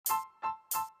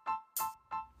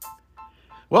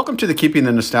Welcome to the Keeping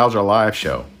the Nostalgia Alive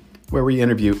show, where we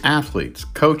interview athletes,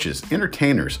 coaches,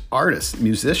 entertainers, artists,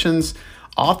 musicians,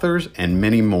 authors, and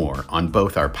many more on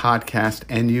both our podcast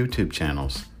and YouTube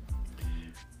channels.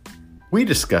 We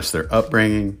discuss their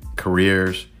upbringing,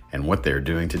 careers, and what they're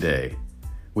doing today.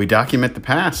 We document the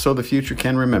past so the future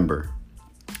can remember.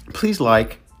 Please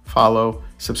like, follow,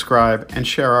 subscribe, and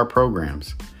share our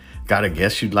programs. Got a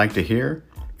guest you'd like to hear?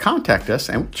 Contact us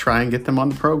and we'll try and get them on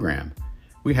the program.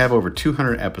 We have over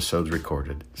 200 episodes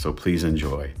recorded, so please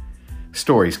enjoy.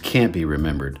 Stories can't be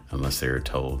remembered unless they are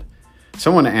told.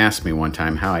 Someone asked me one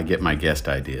time how I get my guest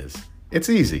ideas. It's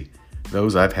easy.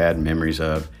 Those I've had memories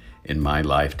of in my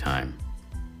lifetime.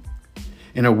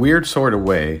 In a weird sort of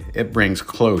way, it brings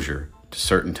closure to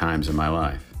certain times in my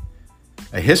life.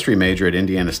 A history major at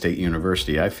Indiana State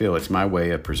University, I feel it's my way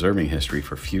of preserving history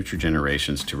for future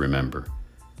generations to remember.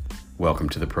 Welcome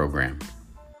to the program.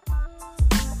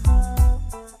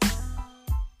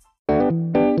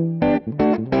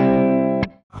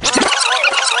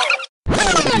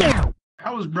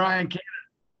 How was Brian Canada?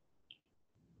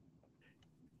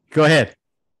 Go ahead.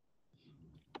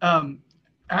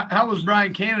 How was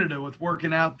Brian Canada with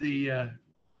working out the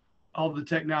all the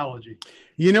technology?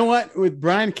 You know what? With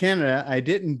Brian Canada, I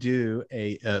didn't do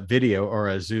a video or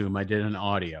a Zoom. I did an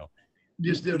audio.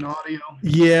 Just did an audio?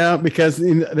 Yeah, because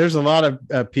there's a lot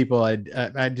of people.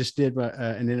 I just did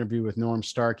an interview with Norm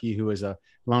Starkey, who was a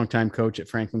longtime coach at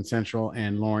Franklin Central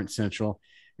and Lawrence Central.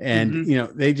 And, you know,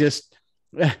 they just...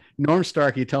 Norm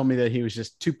Starkey told me that he was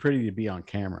just too pretty to be on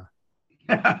camera.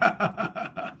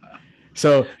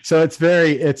 So it's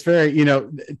very, you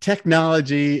know,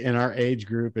 technology in our age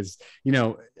group is, you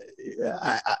know,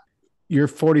 you're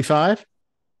 45?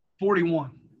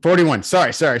 41. 41.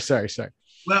 Sorry.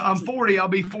 Well, I'm 40. I'll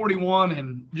be 41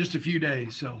 in just a few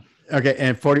days. So. Okay.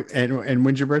 And 40. And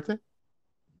when's your birthday?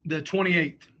 The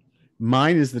 28th.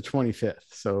 Mine is the 25th.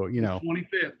 So, you know,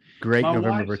 25th. Great My November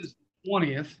wife's birthday. is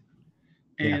 20th.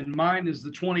 And mine is the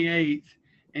 28th,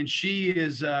 and she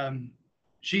is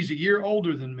she's a year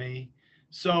older than me.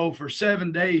 So for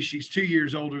 7 days, she's 2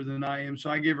 years older than I am. So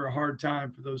I give her a hard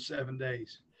time for those 7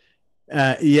 days.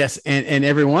 Yes, and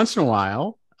every once in a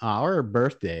while, our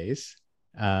birthdays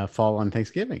fall on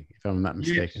Thanksgiving, if I'm not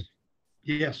mistaken.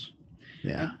 Yes.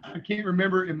 Yeah. I can't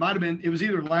remember. It was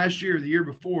either last year or the year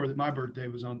before that my birthday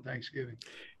was on Thanksgiving.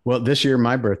 Well, this year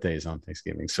my birthday is on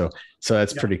Thanksgiving, so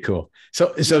that's pretty cool.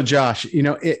 So Josh, you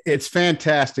know, it's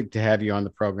fantastic to have you on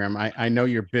the program. I know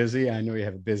you're busy. I know you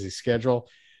have a busy schedule.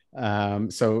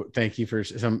 So thank you for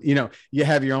some. You know, you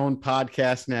have your own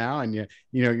podcast now, and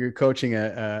you're coaching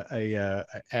at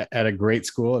a great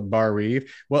school at Bar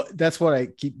Reeve. Well, that's what I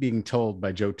keep being told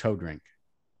by Joe Todrink.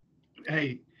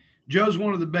 Hey, Joe's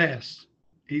one of the best.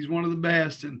 He's one of the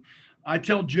best, and I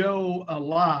tell Joe a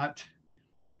lot.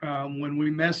 When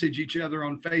we message each other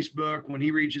on Facebook, when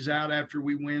he reaches out after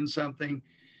we win something,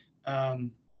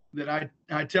 that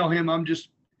I tell him I'm just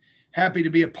happy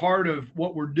to be a part of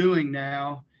what we're doing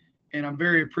now. And I'm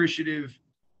very appreciative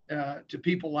to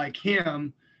people like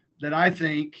him that I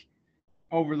think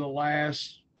over the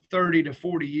last 30 to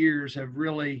 40 years have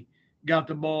really got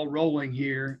the ball rolling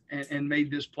here and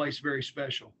made this place very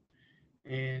special.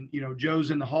 And, you know, Joe's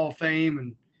in the Hall of Fame,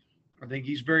 and I think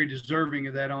he's very deserving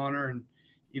of that honor. And,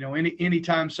 you know,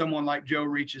 anytime someone like Joe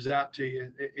reaches out to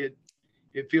you,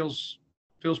 it feels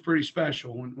pretty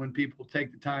special when people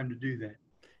take the time to do that.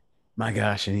 My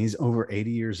gosh, and he's over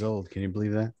 80 years old. Can you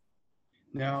believe that?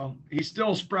 No, he's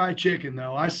still a spry chicken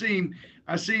though. I see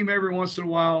him every once in a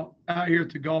while out here at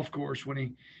the golf course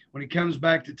when he comes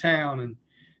back to town. And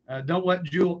don't let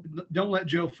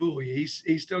Joe fool you.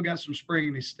 He's still got some spring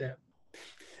in his step.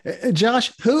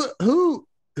 Josh, who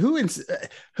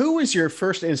was your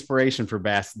first inspiration for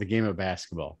the game of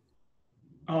basketball?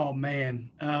 Oh man.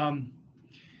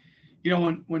 You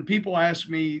know, when people ask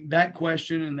me that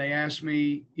question and they ask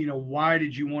me, you know, why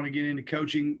did you want to get into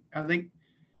coaching? I think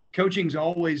coaching's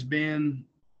always been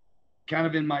kind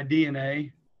of in my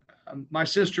DNA. My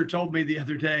sister told me the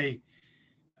other day,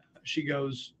 she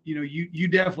goes, you know, you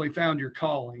definitely found your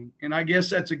calling. And I guess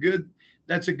that's a good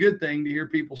thing to hear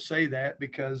people say that,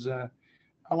 because I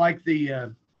like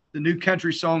the new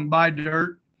country song Buy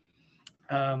Dirt.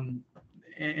 And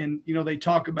you know, they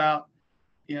talk about,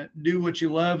 you know, do what you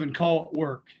love and call it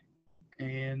work.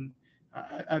 And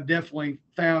I've definitely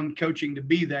found coaching to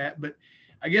be that. But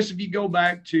I guess if you go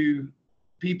back to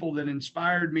people that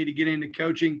inspired me to get into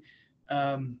coaching,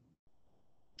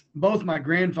 both my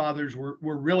grandfathers were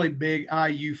really big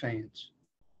IU fans.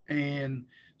 And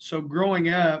so growing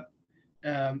up,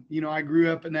 you know, I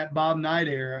grew up in that Bob Knight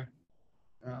era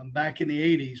back in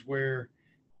the 80s where,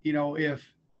 you know, if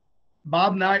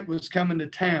Bob Knight was coming to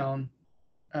town,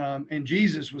 and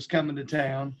Jesus was coming to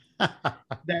town,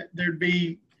 that there'd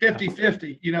be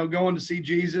 50-50, going to see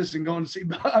Jesus and going to see,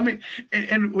 I mean,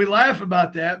 and we laugh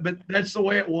about that, but that's the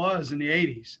way it was in the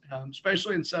 80s,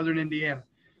 especially in Southern Indiana.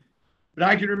 But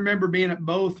I can remember being at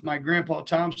both my grandpa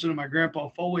Thompson and my grandpa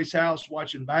Foley's house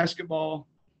watching basketball,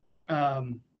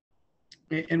 and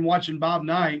watching Bob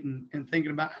Knight and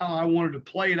thinking about how I wanted to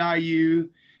play at IU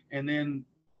and then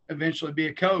eventually be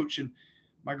a coach. And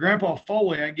my grandpa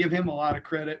Foley, I give him a lot of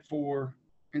credit for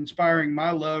inspiring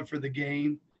my love for the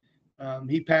game.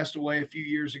 He passed away a few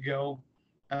years ago,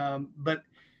 but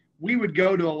we would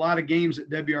go to a lot of games at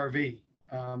WRV.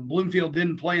 Bloomfield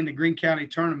didn't play in the Greene County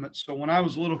tournament. So when I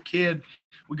was a little kid,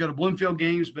 we'd go to Bloomfield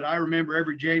games, but I remember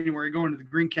every January going to the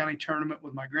Greene County tournament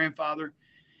with my grandfather.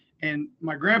 And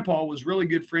my grandpa was really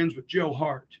good friends with Joe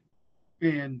Hart.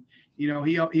 And,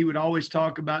 he would always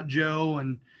talk about Joe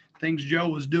and things Joe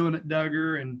was doing at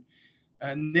Duggar.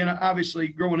 And then obviously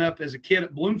growing up as a kid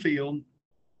at Bloomfield,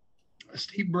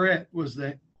 Steve Brett was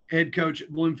the head coach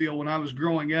at Bloomfield when I was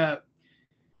growing up,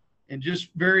 and just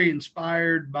very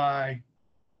inspired by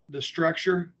the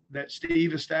structure that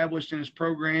Steve established in his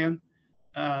program.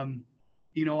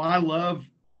 I love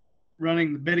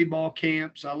running the Betty Ball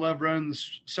camps. I love running the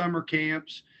summer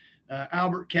camps.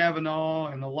 Albert Kavanaugh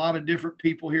and a lot of different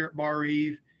people here at Bar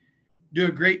Eve do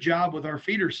a great job with our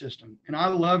feeder system. And I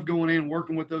love going in and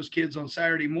working with those kids on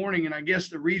Saturday morning. And I guess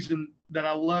the reason that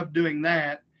I love doing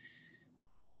that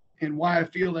and why I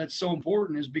feel that's so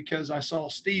important is because I saw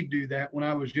Steve do that when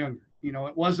I was younger.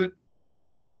 It wasn't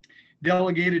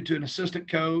delegated to an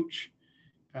assistant coach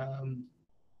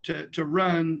to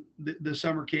run the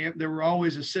summer camp. There were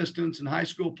always assistants and high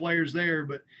school players there,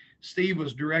 but Steve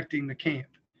was directing the camp.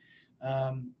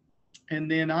 And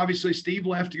then obviously Steve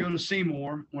left to go to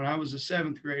Seymour when I was a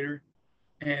 7th grader.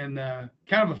 And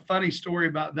kind of a funny story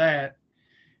about that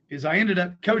is I ended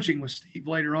up coaching with Steve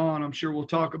later on. I'm sure we'll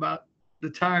talk about the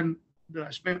time that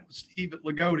I spent with Steve at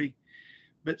Lagodi.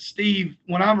 But Steve,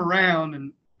 when I'm around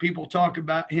and people talk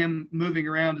about him moving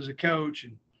around as a coach,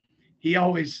 and he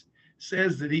always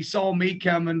says that he saw me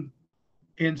coming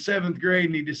in 7th grade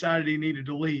and he decided he needed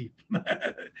to leave.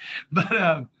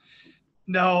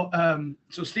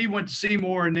 So Steve went to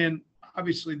Seymour, and then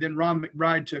obviously Ron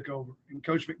McBride took over, and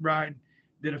Coach McBride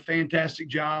did a fantastic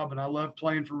job, and I loved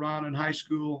playing for Ron in high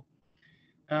school.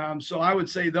 So I would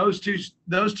say those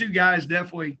two guys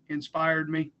definitely inspired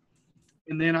me.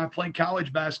 And then I played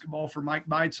college basketball for Mike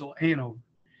Beitzel at Hanover.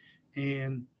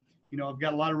 And, I've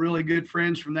got a lot of really good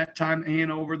friends from that time at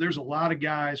Hanover. There's a lot of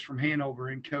guys from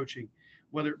Hanover in coaching,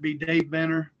 whether it be Dave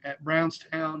Benner at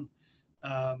Brownstown,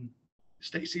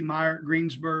 Stacy Meyer at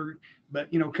Greensburg,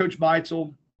 but, Coach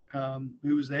Beitzel,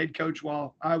 who was the head coach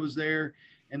while I was there,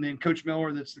 and then Coach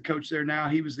Miller, that's the coach there now,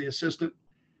 he was the assistant.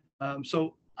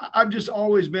 So I've just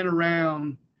always been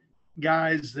around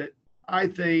guys that I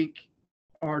think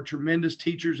are tremendous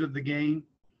teachers of the game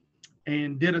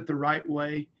and did it the right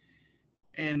way.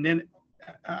 And then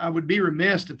I would be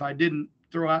remiss if I didn't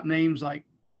throw out names like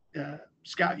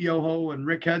Scott Yoho and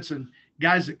Rick Hudson,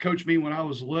 guys that coached me when I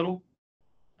was little,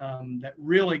 that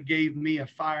really gave me a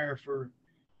fire for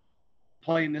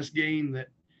playing this game that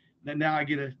now I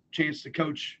get a chance to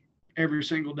coach every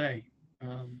single day.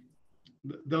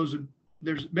 There's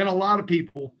been a lot of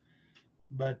people,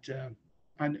 but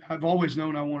I've always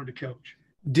known I wanted to coach.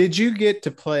 Did you get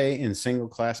to play in single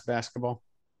class basketball?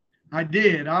 I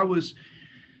did. I was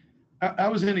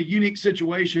in a unique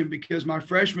situation because my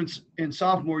freshman and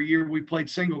sophomore year, we played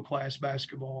single class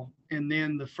basketball. And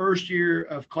then the first year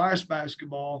of class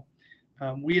basketball,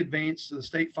 we advanced to the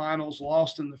state finals,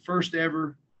 lost in the first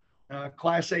ever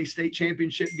Class A state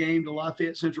championship game to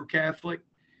Lafayette Central Catholic.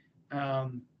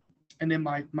 And then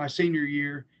my senior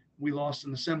year, we lost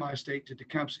in the semi-state to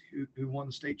Tecumseh, who won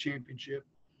the state championship.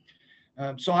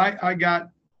 So I got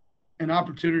an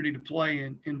opportunity to play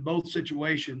in both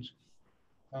situations.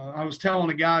 I was telling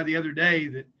a guy the other day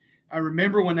that I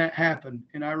remember when that happened.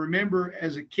 And I remember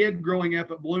as a kid growing up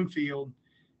at Bloomfield,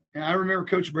 and I remember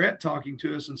Coach Brett talking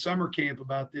to us in summer camp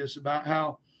about this, about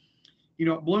how,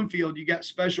 at Bloomfield, you got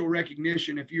special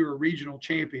recognition if you're a regional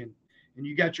champion, and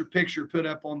you got your picture put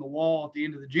up on the wall at the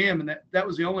end of the gym. And that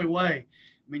was the only way.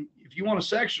 I mean, if you want a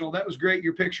sectional, that was great.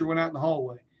 Your picture went out in the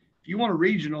hallway. If you want a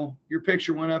regional, your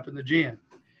picture went up in the gym.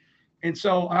 And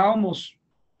so I almost,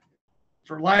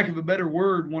 for lack of a better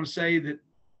word, want to say that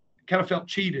I kind of felt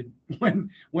cheated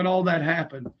when all that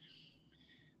happened.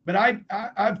 But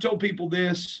I've told people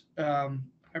this. I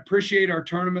appreciate our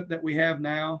tournament that we have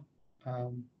now.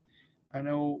 I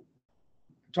know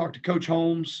I talked to Coach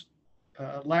Holmes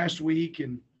last week,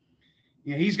 and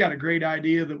he's got a great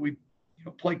idea that we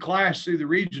play class through the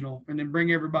regional and then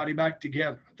bring everybody back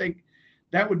together. I think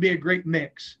that would be a great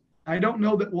mix. I don't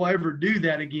know that we'll ever do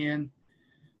that again,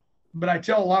 but I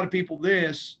tell a lot of people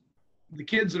this, the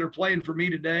kids that are playing for me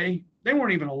today, they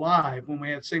weren't even alive when we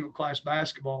had single class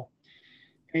basketball.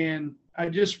 And I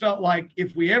just felt like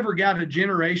if we ever got a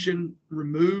generation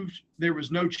removed, there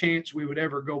was no chance we would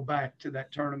ever go back to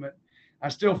that tournament. I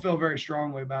still feel very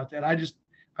strongly about that. I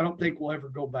don't think we'll ever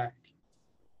go back.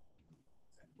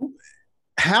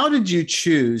 How did you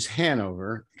choose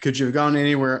Hanover? Could you have gone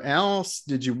anywhere else?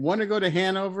 Did you want to go to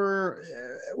Hanover?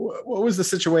 What was the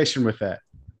situation with that?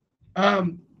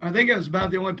 I think it was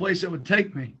about the only place that would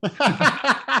take me.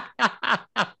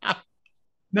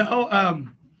 No,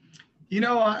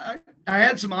 I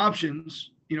had some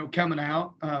options, coming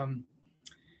out.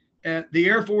 At the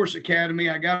Air Force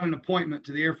Academy, I got an appointment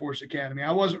to the Air Force Academy.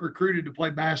 I wasn't recruited to play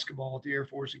basketball at the Air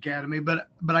Force Academy, but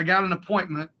I got an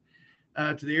appointment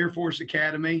to the Air Force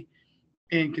Academy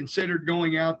and considered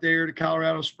going out there to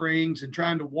Colorado Springs and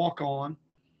trying to walk on.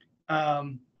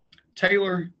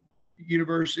 Taylor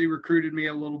University recruited me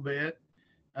a little bit,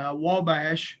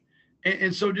 Wabash.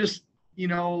 And so just,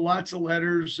 lots of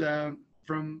letters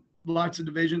from lots of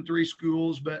Division III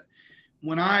schools. But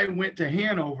when I went to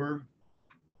Hanover,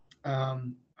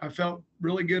 I felt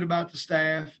really good about the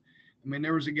staff. I mean,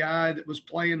 there was a guy that was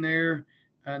playing there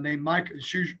named Micah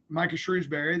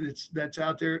Shrewsbury that's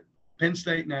out there at Penn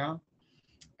State now.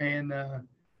 And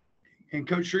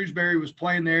Coach Shrewsbury was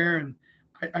playing there. And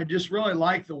I just really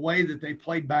liked the way that they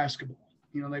played basketball.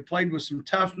 They played with some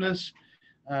toughness.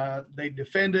 They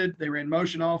defended. They ran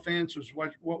motion offense, was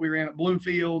what we ran at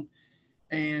Bloomfield.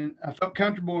 And I felt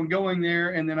comfortable in going there.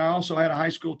 And then I also had a high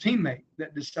school teammate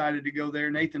that decided to go there,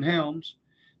 Nathan Helms,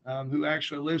 who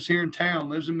actually lives here in town,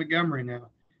 lives in Montgomery now,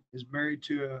 is married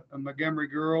to a Montgomery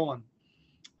girl. And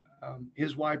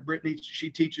his wife, Brittany, she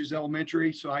teaches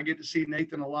elementary. So I get to see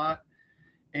Nathan a lot.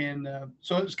 And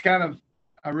so it was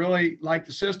I really liked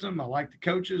the system. I liked the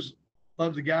coaches,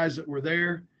 loved the guys that were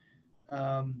there,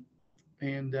 and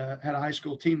had a high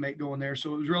school teammate going there.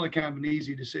 So it was really kind of an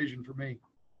easy decision for me.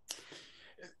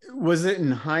 Was it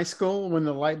in high school when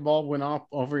the light bulb went off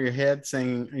over your head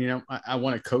saying, I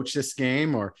want to coach this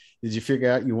game? Or did you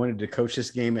figure out you wanted to coach this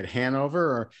game at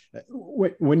Hanover?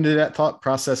 Or when did that thought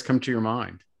process come to your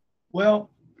mind?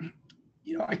 Well,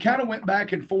 I kind of went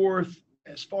back and forth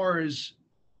as far as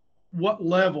what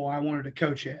level I wanted to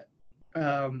coach at.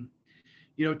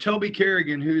 Toby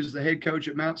Kerrigan, who's the head coach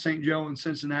at Mount St. Joe in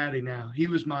Cincinnati now, he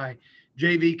was my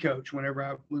JV coach whenever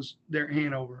I was there at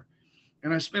Hanover.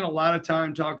 And I spent a lot of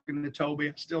time talking to Toby.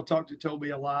 I still talk to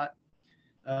Toby a lot.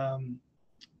 And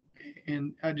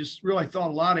I just really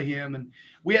thought a lot of him. And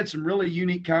we had some really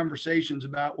unique conversations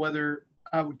about whether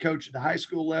I would coach at the high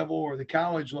school level or the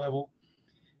college level.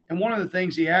 And one of the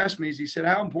things he asked me is, he said,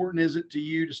 how important is it to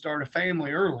you to start a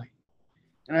family early?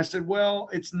 And I said, well,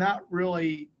 it's not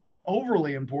really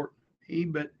overly important,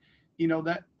 but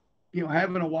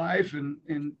having a wife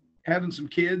and having some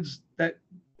kids,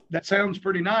 that sounds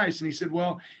pretty nice. And he said,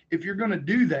 well, if you're going to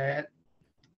do that,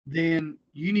 then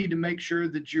you need to make sure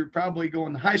that you're probably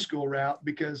going the high school route,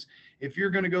 because if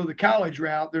you're going to go the college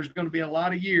route, there's going to be a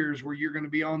lot of years where you're going to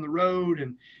be on the road,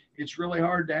 and it's really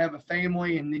hard to have a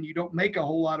family, and then you don't make a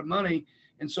whole lot of money.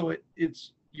 And so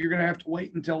you're going to have to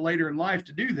wait until later in life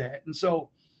to do that. And so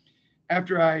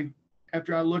after I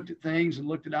looked at things and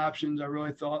looked at options, I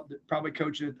really thought that probably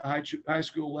coaching at the high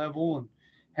school level and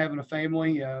having a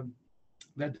family,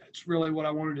 that's really what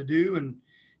I wanted to do.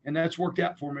 And that's worked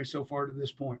out for me so far to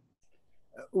this point.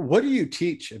 What do you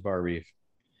teach at Bar Reef?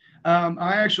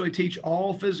 I actually teach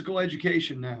all physical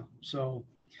education now. So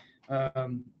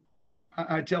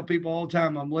I tell people all the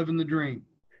time, I'm living the dream.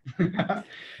 Go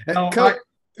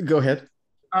ahead.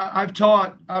 I've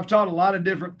taught a lot of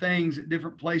different things at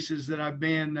different places that I've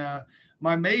been.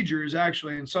 My major is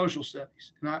actually in social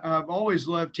studies, and I've always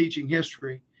loved teaching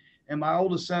history. And my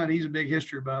oldest son, he's a big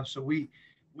history buff. So we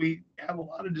have a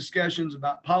lot of discussions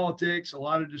about politics, a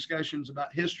lot of discussions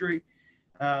about history.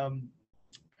 But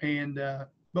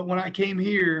when I came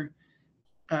here,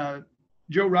 Joe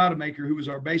Rodemaker, who was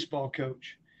our baseball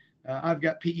coach, I've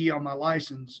got PE on my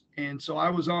license. And so I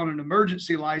was on an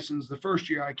emergency license the first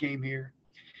year I came here.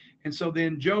 And so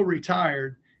then Joe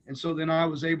retired. And so then I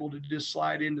was able to just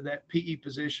slide into that PE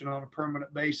position on a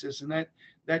permanent basis. And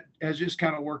that has just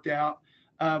kind of worked out.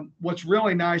 What's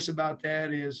really nice about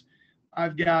that is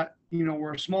I've got,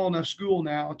 we're a small enough school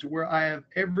now to where I have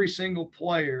every single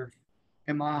player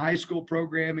in my high school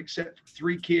program except for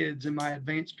 3 kids in my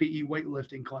advanced PE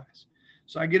weightlifting class.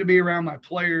 So I get to be around my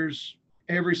players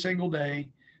every single day.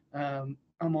 I'm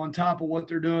on top of what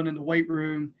they're doing in the weight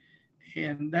room.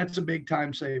 And that's a big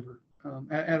time saver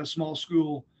at a small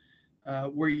school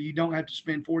where you don't have to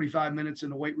spend 45 minutes in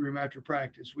the weight room after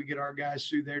practice. We get our guys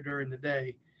through there during the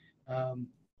day.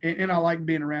 And I like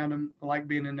being around them. I like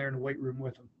being in there in the weight room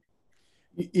with them.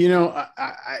 You know,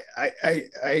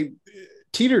 I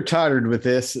teeter-tottered with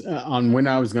this on when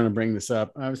I was going to bring this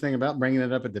up. I was thinking about bringing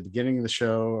it up at the beginning of the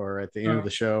show or at the end of the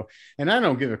show. And I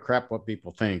don't give a crap what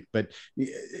people think, but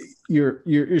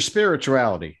your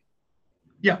spirituality.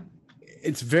 Yeah.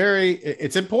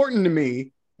 It's important to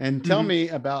me. And tell me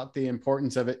about the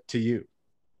importance of it to you.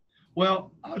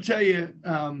 Well, I'll tell you,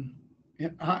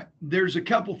 there's a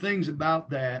couple things about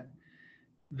that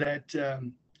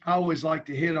I always like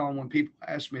to hit on when people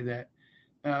ask me that.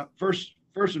 First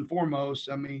and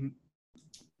foremost, I mean,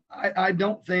 I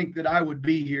don't think that I would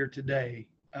be here today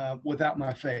without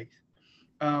my faith.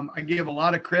 I give a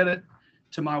lot of credit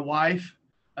to my wife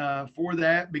for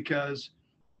that, because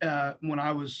when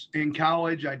I was in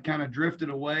college, I'd kind of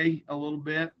drifted away a little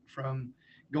bit from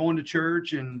going to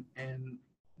church and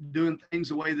doing things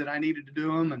the way that I needed to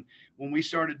do them. And when we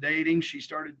started dating, she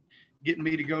started getting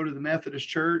me to go to the Methodist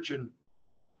church, and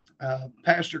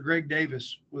Pastor Greg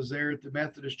Davis was there at the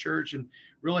Methodist church, and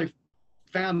really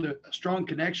found a strong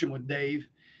connection with Dave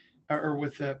or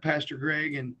with Pastor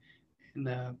Greg and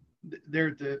there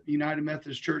at the United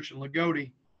Methodist Church in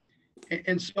Lagodi.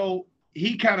 And so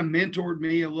he kind of mentored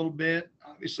me a little bit.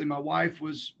 Obviously, my wife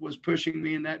was pushing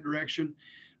me in that direction,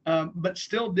 but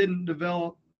still didn't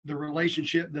develop the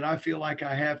relationship that I feel like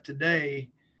I have today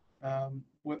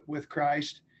with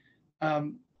Christ.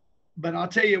 But I'll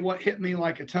tell you what hit me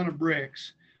like a ton of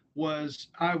bricks was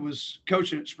I was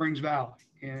coaching at Springs Valley,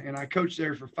 and I coached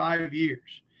there for 5 years.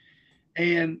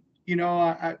 And, you know,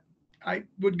 I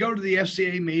would go to the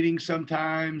FCA meetings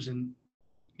sometimes, and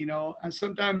you know,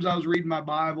 sometimes I was reading my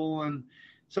Bible, and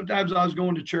sometimes I was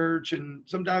going to church, and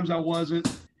sometimes I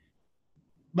wasn't.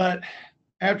 But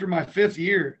after my 5th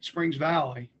year at Springs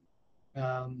Valley,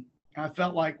 I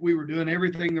felt like we were doing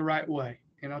everything the right way.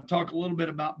 And I'll talk a little bit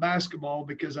about basketball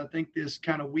because I think this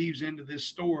kind of weaves into this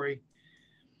story.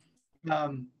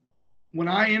 When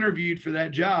I interviewed for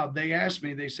that job, they asked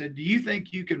me, they said, do you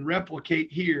think you can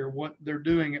replicate here what they're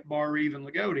doing at Bar Eve and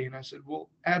Lagodi? And I said, well,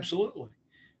 absolutely.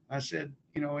 I said,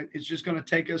 you know, it's just going to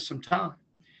take us some time.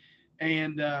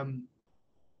 And,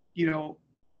 you know,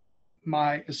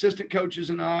 my assistant coaches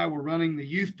and I were running the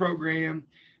youth program.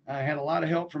 I had a lot of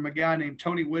help from a guy named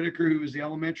Tony Whitaker, who was the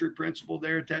elementary principal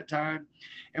there at that time.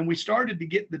 And we started to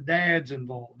get the dads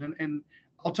involved. And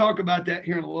I'll talk about that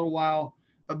here in a little while,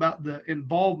 about the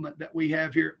involvement that we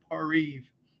have here at Bar Eve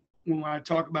when I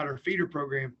talk about our feeder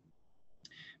program.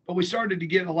 But we started to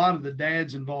get a lot of the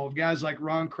dads involved, guys like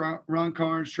Ron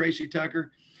Carnes, Tracy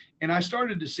Tucker, and I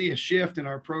started to see a shift in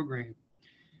our program.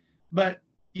 But,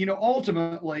 you know,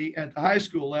 ultimately at the high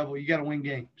school level, you got to win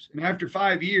games. And after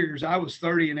 5 years, I was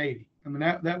 30-80. I mean,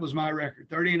 that was my record,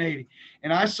 30-80.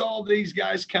 And I saw these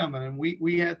guys coming, and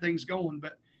we had things going,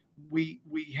 but we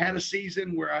had a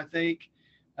season where I think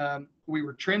we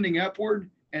were trending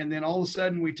upward, and then all of a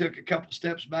sudden we took a couple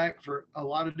steps back for a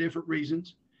lot of different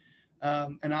reasons.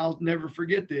 And I'll never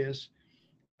forget this.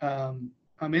 I'm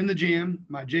in the gym.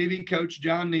 My JV coach,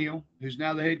 John Neal, who's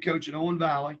now the head coach at Owen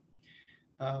Valley,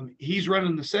 he's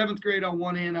running the 7th grade on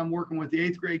one end. I'm working with the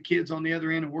 8th grade kids on the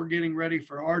other end, and we're getting ready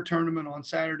for our tournament on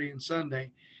Saturday and Sunday.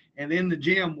 And in the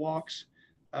gym walks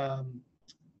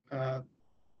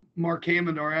Mark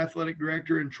Hammond, our athletic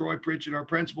director, and Troy Pritchett, our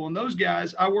principal. And those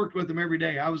guys, I worked with them every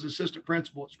day. I was assistant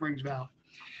principal at Springs Valley.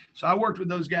 So I worked with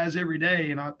those guys every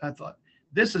day, and I thought,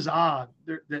 this is odd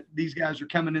that these guys are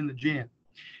coming in the gym.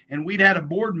 And we'd had a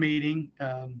board meeting.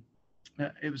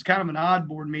 It was kind of an odd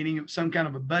board meeting. It was some kind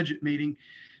of a budget meeting.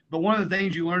 But one of the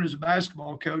things you learn as a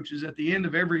basketball coach is at the end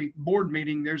of every board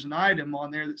meeting, there's an item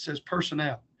on there that says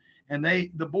personnel. And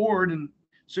the board and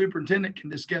superintendent can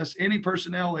discuss any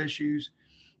personnel issues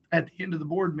at the end of the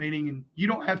board meeting, and you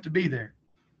don't have to be there.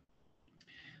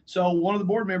 So one of the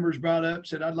board members brought up,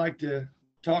 said, I'd like to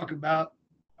talk about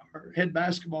our head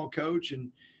basketball coach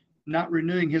and not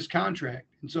renewing his contract.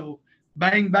 And so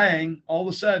bang, bang, all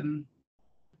of a sudden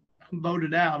I'm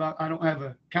voted out. I don't have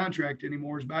a contract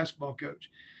anymore as basketball coach.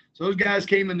 So those guys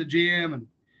came in the gym and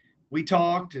we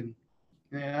talked, and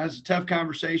that was a tough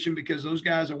conversation because those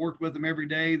guys, I worked with them every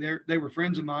day. They were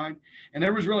friends of mine, and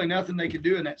there was really nothing they could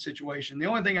do in that situation. The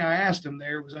only thing I asked them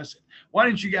there was, I said, why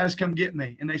didn't you guys come get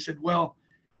me? And they said, well,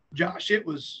 Josh,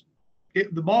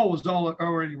 the ball was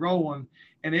already rolling,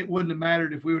 and it wouldn't have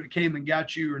mattered if we would have came and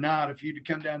got you or not if you'd have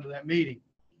come down to that meeting.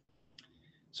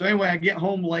 So anyway, I get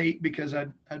home late because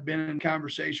I'd been in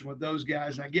conversation with those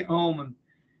guys, and I get home, and,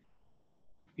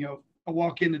 you know, I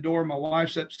walk in the door. My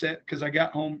wife's upset because I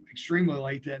got home extremely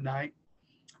late that night.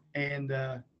 And,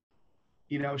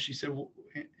 she said, well,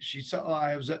 she saw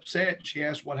I was upset. She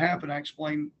asked what happened. I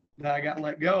explained that I got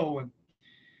let go. And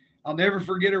I'll never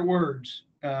forget her words.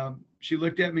 She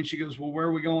looked at me and she goes, well, where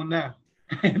are we going now?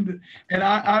 And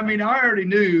I mean, I already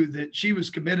knew that she was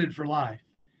committed for life.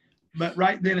 But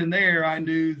right then and there, I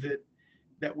knew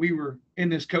that we were in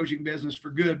this coaching business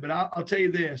for good. But I'll tell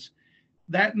you this,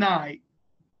 that night,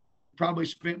 probably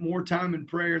spent more time in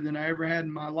prayer than I ever had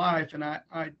in my life. And I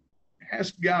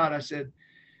asked God, I said,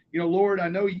 Lord, I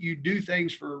know you do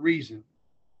things for a reason.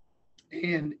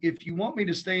 And if you want me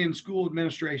to stay in school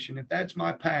administration, if that's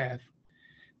my path,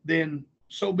 then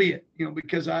so be it,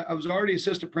 because I was already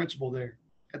assistant principal there.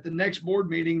 At the next board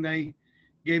meeting, they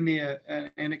gave me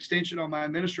an extension on my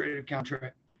administrative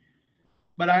contract.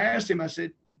 But I asked him, I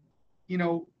said,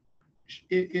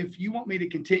 if you want me to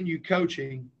continue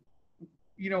coaching,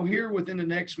 here within the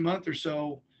next month or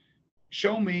so,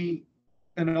 show me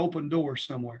an open door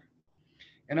somewhere.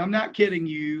 And I'm not kidding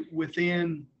you,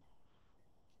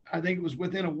 I think it was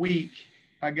within a week,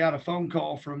 I got a phone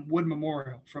call from Wood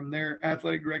Memorial, from their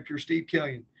athletic director, Steve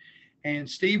Killian. And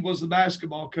Steve was the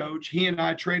basketball coach. He and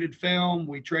I traded film.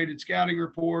 We traded scouting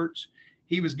reports.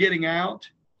 He was getting out,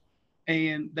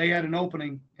 and they had an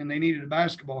opening, and they needed a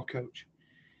basketball coach.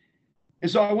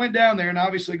 And so I went down there, and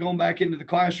obviously going back into the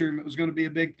classroom, it was going to be a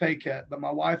big pay cut. But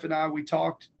my wife and I, we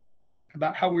talked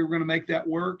about how we were going to make that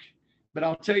work. But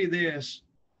I'll tell you this,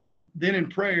 then in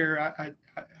prayer, I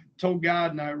told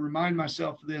God, and I remind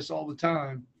myself of this all the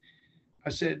time.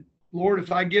 I said, Lord,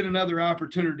 if I get another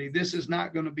opportunity, this is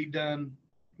not going to be done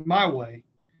my way.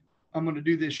 I'm going to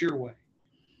do this your way.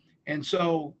 And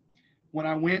so when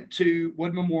I went to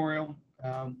Wood Memorial,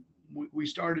 we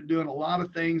started doing a lot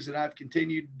of things that I've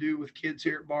continued to do with kids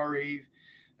here at Bar Eve.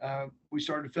 We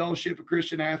started Fellowship of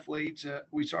Christian Athletes.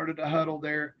 We started a huddle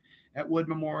there at Wood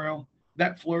Memorial.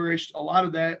 That flourished. A lot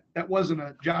of that wasn't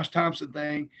a Josh Thompson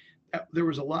thing. There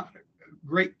was a lot of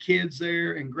great kids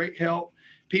there and great help.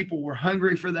 People were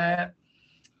hungry for that.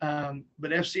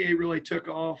 But FCA really took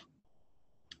off.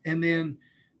 And then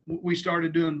we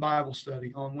started doing Bible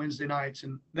study on Wednesday nights.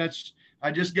 And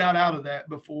I just got out of that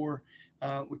before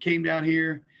we came down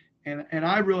here. And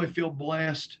I really feel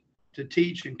blessed to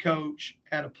teach and coach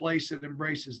at a place that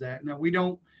embraces that. Now, we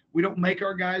don't make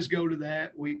our guys go to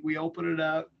that. We open it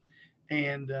up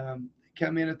and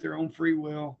come in at their own free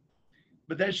will.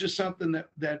 But that's just something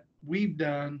that we've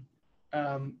done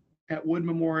at Wood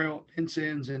Memorial,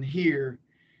 Vincennes, and here.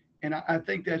 And I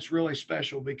think that's really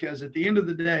special because at the end of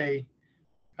the day,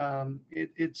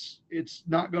 it's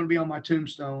not going to be on my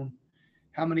tombstone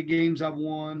how many games I've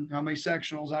won, how many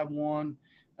sectionals I've won.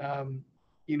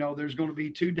 There's going to be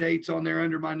 2 dates on there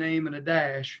under my name and a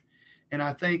dash. And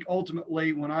I think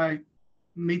ultimately when I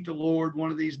meet the Lord one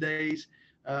of these days,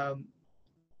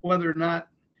 whether or not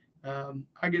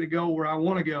I get to go where I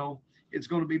want to go, it's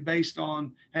going to be based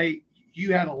on, hey,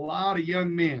 you had a lot of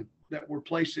young men that were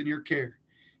placed in your care.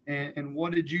 And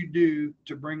what did you do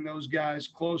to bring those guys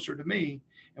closer to me?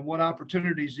 And what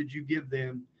opportunities did you give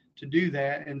them to do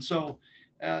that? And so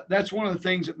that's one of the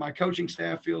things that my coaching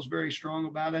staff feels very strong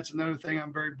about. That's another thing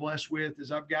I'm very blessed with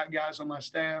is I've got guys on my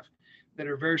staff that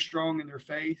are very strong in their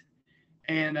faith.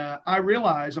 And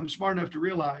I'm smart enough to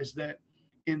realize that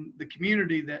in the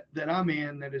community that I'm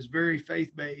in that is very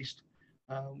faith-based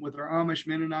with our Amish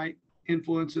Mennonite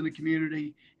influence in the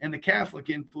community and the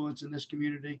Catholic influence in this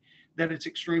community, that it's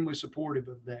extremely supportive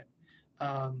of that.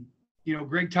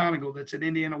 Greg Tonigal, that's at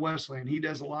Indiana Wesleyan, he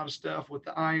does a lot of stuff with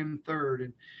the I Am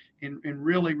Third and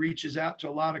really reaches out to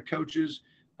a lot of coaches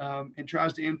and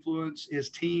tries to influence his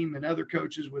team and other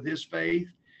coaches with his faith.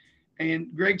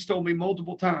 And Greg's told me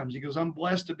multiple times, he goes, I'm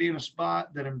blessed to be in a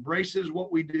spot that embraces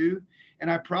what we do. And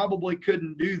I probably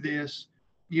couldn't do this,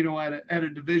 at a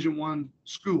Division I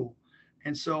school.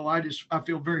 And so I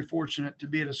feel very fortunate to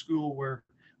be at a school where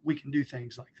we can do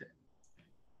things like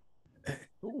that.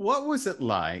 What was it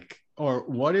like, or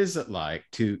what is it like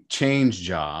to change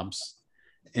jobs?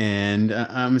 And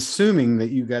I'm assuming that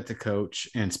you got to coach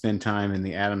and spend time in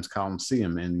the Adams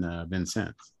Coliseum in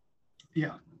Vincennes.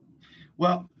 Yeah.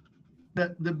 Well,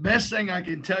 the best thing I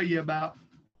can tell you about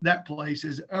that place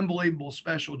is unbelievable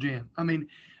special gym. I mean,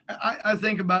 I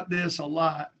think about this a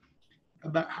lot,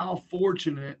 about how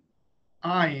fortunate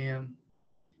I am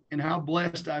and how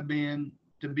blessed I've been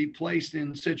to be placed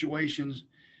in situations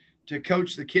to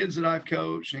coach the kids that I've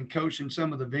coached and coach in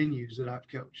some of the venues that I've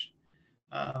coached.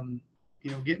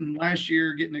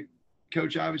 Getting to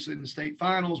coach obviously in the state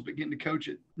finals, but getting to coach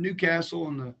at Newcastle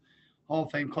in the Hall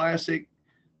of Fame Classic.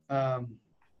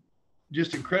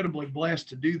 Just incredibly blessed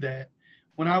to do that.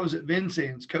 when I was at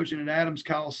Vincennes coaching at Adams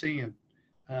Coliseum.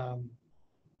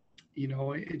 You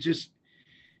know,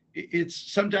 it's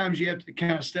sometimes you have to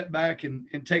kind of step back and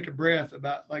take a breath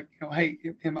about, like, you know, hey,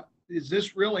 is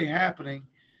this really happening?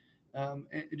 And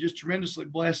just tremendously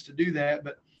blessed to do that.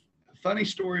 But a funny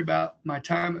story about my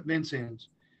time at Vincennes.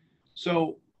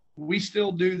 So we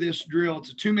still do this drill.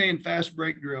 It's a 2-man fast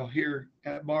break drill here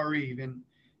at Bar Eve.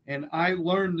 And I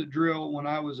learned the drill when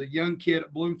I was a young kid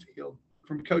at Bloomfield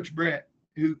from Coach Brett,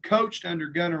 who coached under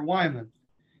Gunnar Wyman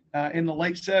in the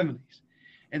late 70s.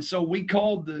 And so we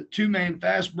called the 2-man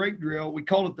fast break drill, we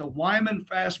called it the Wyman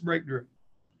fast break drill.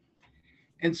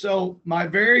 And so my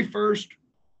very first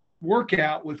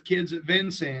workout with kids at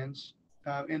Vincennes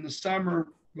in the summer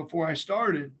before I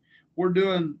started, we're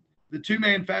doing the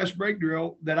 2-man fast break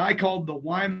drill that I called the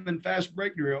Wyman fast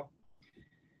break drill.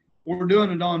 We're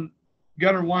doing it on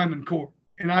Gunnar Wyman court.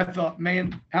 And I thought,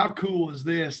 man, how cool is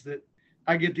this, that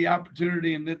I get the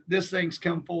opportunity and that this thing's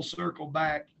come full circle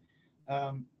back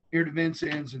here to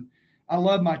Vincennes. And I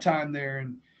love my time there.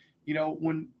 And, you know,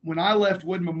 when I left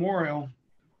Wood Memorial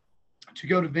to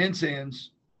go to Vincennes,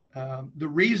 the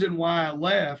reason why I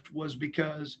left was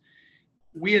because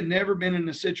we had never been in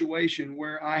a situation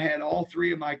where I had all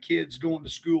 3 of my kids going to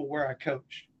school where I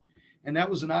coached. And that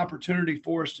was an opportunity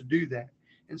for us to do that.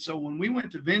 And so when we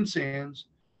went to Vincennes,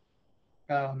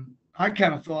 I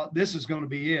kind of thought, this is going to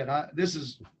be it. This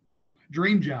is a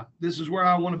dream job. This is where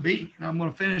I want to be. And I'm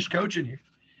going to finish coaching here.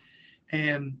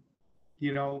 And,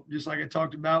 you know, just like I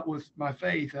talked about with my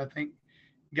faith, I think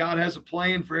God has a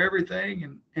plan for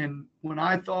everything. And when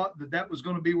I thought that was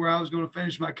going to be where I was going to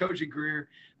finish my coaching career,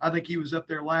 I think he was up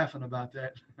there laughing about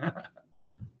that.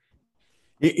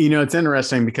 You know, it's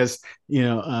interesting because, you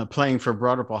know, playing for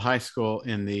Broad Ripple High School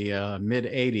in the mid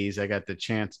 80s, I got the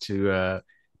chance to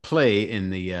play in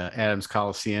the Adams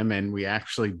Coliseum, and we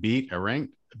actually beat a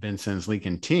ranked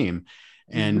Vincennes-Lincoln team.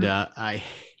 And I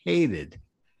hated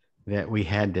that we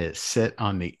had to sit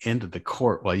on the end of the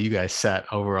court while you guys sat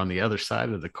over on the other side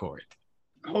of the court.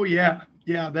 Oh yeah.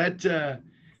 Yeah.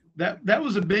 That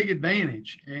was a big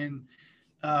advantage. And,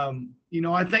 you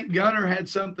know, I think Gunnar had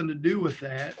something to do with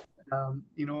that,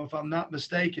 you know, if I'm not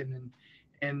mistaken,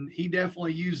 and he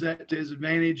definitely used that to his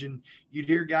advantage. And you'd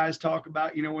hear guys talk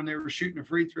about, you know, when they were shooting a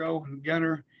free throw and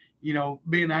Gunnar, you know,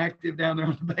 being active down there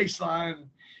on the baseline.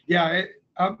 Yeah.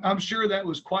 I'm sure that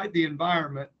was quite the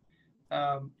environment,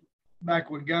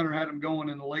 back when Gunnar had them going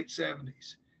in the late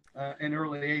 70s and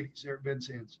early 80s there at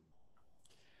Vincennes.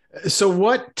 So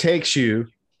what gets you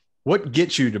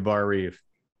to Bar Eve?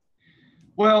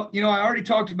 Well, you know, I already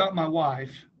talked about my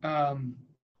wife.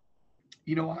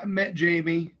 You know, I met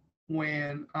Jamie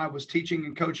when I was teaching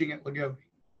and coaching at Lagodi.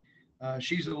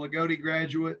 She's a Lagodi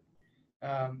graduate.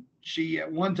 She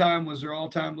at one time was their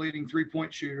all-time leading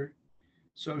 3-point shooter.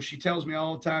 So she tells me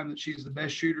all the time that she's the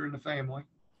best shooter in the family.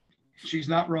 She's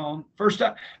not wrong. First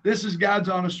time, this is God's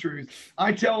honest truth.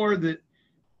 I tell her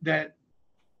that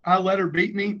I let her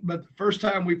beat me, but the first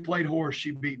time we played horse,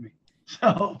 she beat me.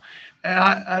 So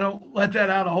I don't let that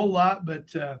out a whole lot,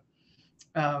 but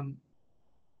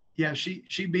yeah,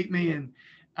 she beat me, and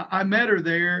I met her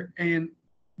there. And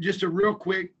just a real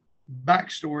quick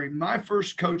backstory: my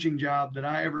first coaching job that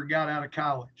I ever got out of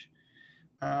college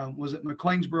was at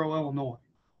McLeansboro, Illinois.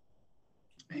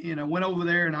 And I went over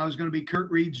there, and I was going to be Kurt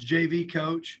Reed's JV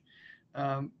coach.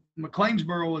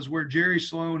 McLeansboro is where Jerry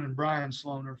Sloan and Brian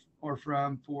Sloan are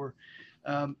from. For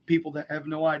people that have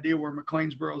no idea where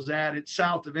McLeansboro is at, it's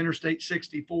south of Interstate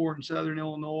 64 in southern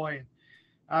Illinois. And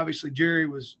obviously, Jerry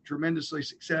was tremendously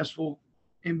successful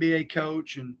NBA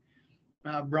coach, and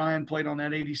Brian played on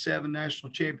that '87 national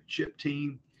championship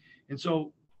team. And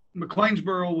so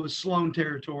McLeansboro was Sloan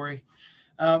territory.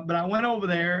 But I went over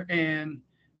there, and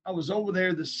I was over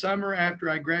there the summer after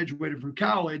I graduated from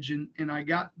college, and I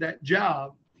got that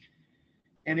job.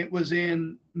 And it was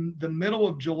in the middle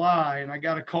of July, and I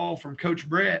got a call from Coach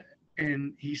Brett,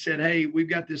 and he said, hey, we've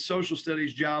got this social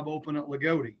studies job open at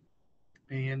Lagodi.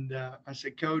 And I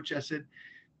said, Coach, I said,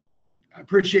 I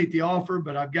appreciate the offer,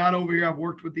 but I've got over here, I've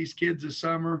worked with these kids this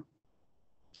summer,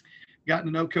 gotten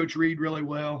to know Coach Reed really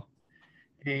well,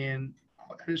 and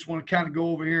I just want to kind of go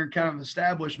over here and kind of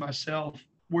establish myself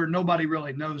where nobody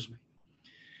really knows me.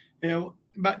 You know,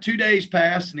 about 2 days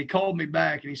passed, and he called me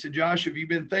back, and he said, Josh, have you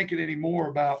been thinking any more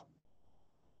about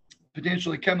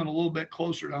potentially coming a little bit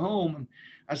closer to home? And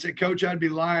I said, Coach, I'd be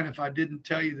lying if I didn't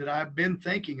tell you that I've been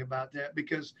thinking about that,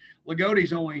 because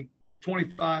Lagodi's only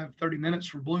 25, 30 minutes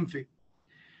from Bloomfield.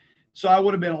 So I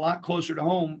would have been a lot closer to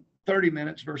home, 30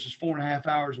 minutes versus 4.5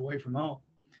 hours away from home.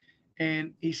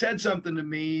 And he said something to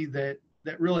me that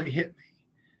really hit me.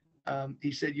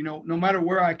 He said, you know, no matter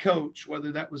where I coach,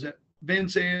 whether that was at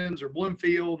Vincennes or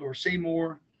Bloomfield or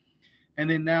Seymour, and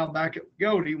then now back at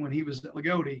Lagodi when he was at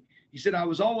Lagodi. He said, I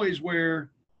was always where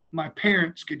my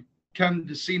parents could come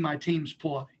to see my teams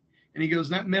play. And he goes,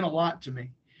 that meant a lot to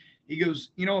me. He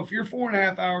goes, you know, if you're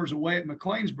 4.5 hours away at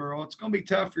McLeansboro, it's going to be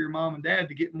tough for your mom and dad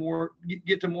to get to more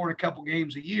than a couple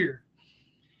games a year.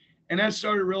 And that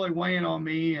started really weighing on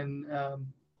me. And,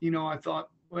 you know, I thought,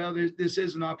 well, this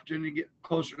is an opportunity to get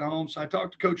closer to home. So I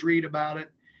talked to Coach Reed about it.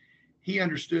 He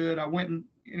understood. I went and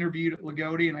interviewed at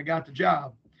Lagodi, and I got the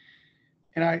job.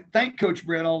 And I thank Coach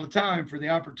Brett all the time for the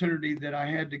opportunity that I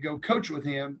had to go coach with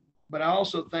him. But I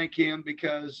also thank him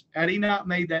because had he not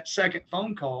made that second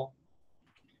phone call,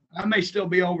 I may still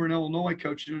be over in Illinois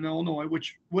coaching in Illinois,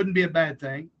 which wouldn't be a bad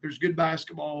thing. There's good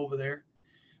basketball over there.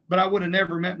 But I would have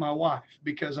never met my wife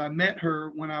because I met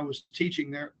her when I was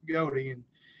teaching there at Lagodi, and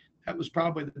that was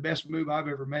probably the best move I've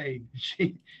ever made.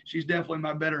 She's definitely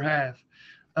my better half.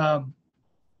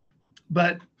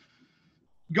 But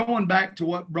going back to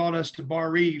what brought us to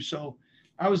Bar Reeves, so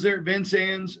I was there at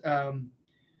Vincennes.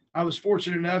 I was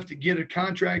fortunate enough to get a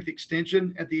contract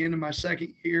extension at the end of my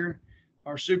second year.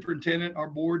 Our superintendent, our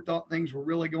board thought things were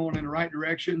really going in the right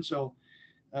direction. So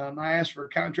I asked for a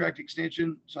contract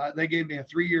extension. So they gave me a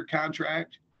 3-year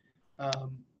contract,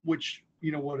 which,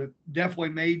 you know, would have definitely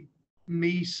made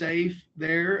me safe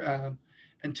there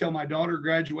until my daughter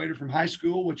graduated from high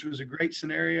school, which was a great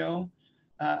scenario.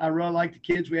 I really liked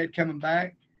the kids we had coming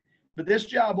back. But this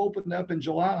job opened up in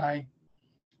July,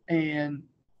 and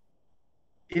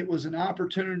it was an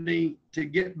opportunity to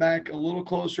get back a little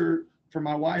closer for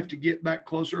my wife to get back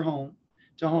closer home.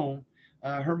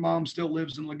 Her mom still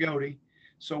lives in Lagodi,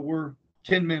 so we're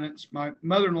 10 minutes. My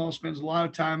mother-in-law spends a lot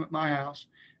of time at my house,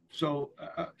 so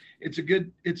it's a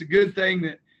good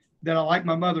thing that I like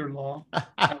my mother-in-law.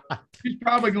 She's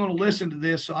probably going to listen to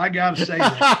this, so I got to say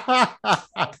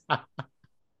that.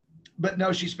 But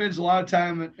no, she spends a lot of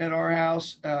time at our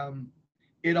house.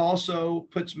 It also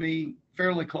puts me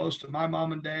fairly close to my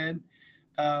mom and dad.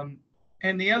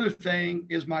 And the other thing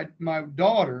is my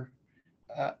daughter,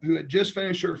 who had just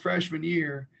finished her freshman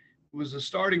year, was a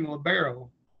starting libero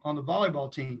on the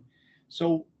volleyball team.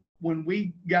 So when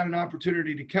we got an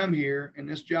opportunity to come here and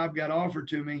this job got offered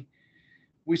to me,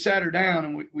 we sat her down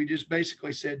and we just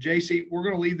basically said, JC, we're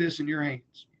going to leave this in your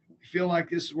hands. We feel like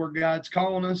this is where God's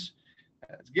calling us.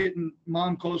 It's getting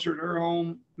mom closer to her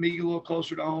home, me a little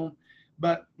closer to home.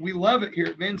 But we love it here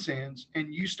at Vincennes,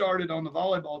 and you started on the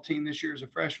volleyball team this year as a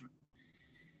freshman.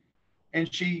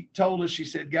 And she told us, she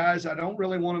said, guys, I don't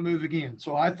really want to move again.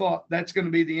 So I thought that's going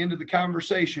to be the end of the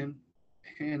conversation,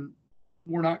 and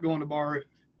we're not going to Bar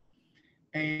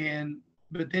Eve.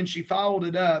 But then she followed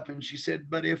it up, and she said,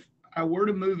 but if I were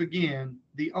to move again,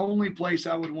 the only place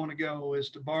I would want to go is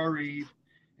to Bar Eve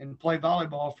and play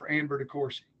volleyball for Amber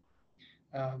DeCourcy,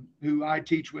 who I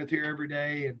teach with here every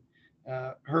day. And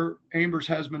Amber's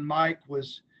husband, Mike,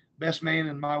 was best man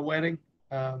in my wedding.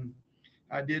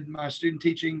 I did my student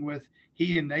teaching with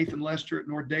he and Nathan Lester at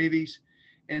North Davies.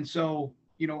 And so,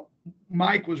 you know,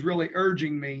 Mike was really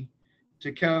urging me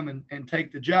to come and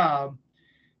take the job.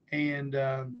 And,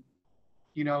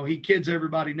 you know, he kids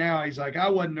everybody now. He's like, I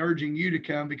wasn't urging you to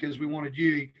come because we wanted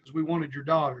you, because we wanted your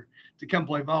daughter to come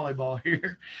play volleyball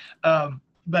here.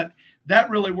 But that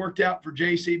really worked out for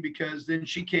JC because then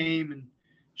she came and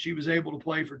she was able to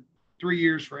play for 3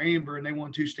 years for Amber, and they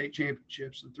won 2 state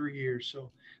championships in 3 years.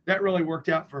 So that really worked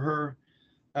out for her.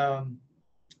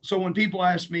 So when people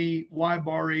ask me why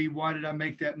Bar Eve, why did I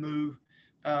make that move?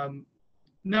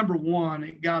 Number one,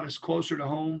 it got us closer to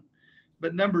home.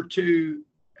 But number two,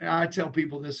 I tell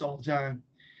people this all the time.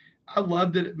 I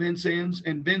loved it at Vincennes,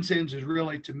 and Vincennes is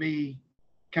really, to me,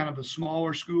 kind of a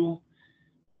smaller school.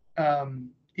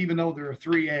 Even though they're a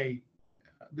 3A,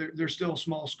 they're still a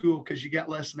small school because you got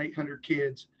less than 800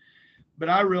 kids. But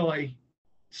I really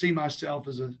see myself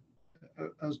as a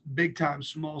big-time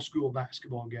small school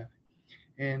basketball guy.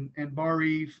 And Bar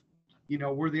Eve, you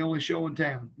know, we're the only show in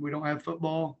town. We don't have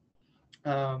football.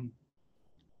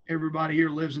 Everybody here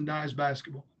lives and dies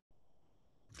basketball.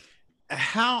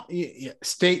 How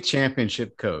state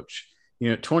championship coach,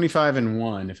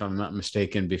 25-1, if I'm not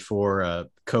mistaken, before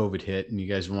COVID hit and you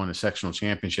guys won a sectional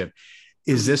championship.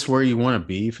 Is this where you want to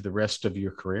be for the rest of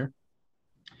your career?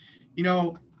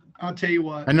 I'll tell you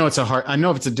what. I know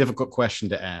it's a difficult question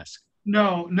to ask.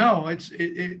 No, it's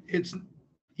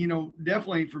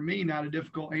definitely for me not a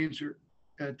difficult answer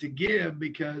to give,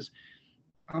 because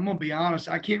I'm gonna be honest,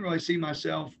 I can't really see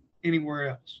myself anywhere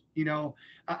else.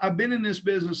 I've been in this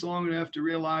business long enough to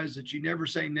realize that you never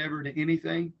say never to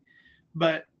anything,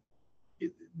 but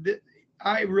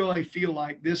I really feel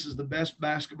like this is the best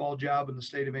basketball job in the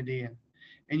state of Indiana.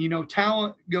 And,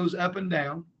 talent goes up and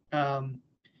down.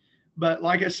 But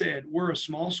like I said, we're a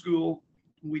small school.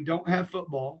 We don't have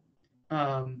football.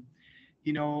 Um,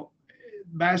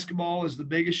 Basketball is the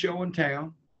biggest show in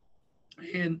town.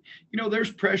 And,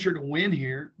 there's pressure to win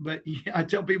here. But I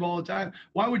tell people all the time,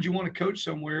 why would you want to coach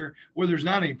somewhere where there's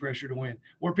not any pressure to win,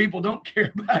 where people don't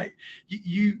care about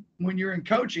it? When you're in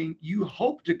coaching, you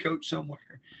hope to coach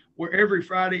somewhere where every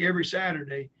Friday, every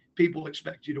Saturday, people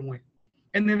expect you to win.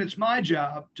 And then it's my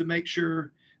job to make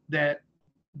sure that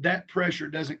pressure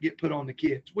doesn't get put on the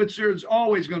kids, which there's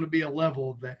always going to be a level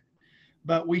of that.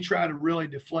 But we try to really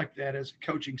deflect that as a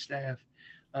coaching staff,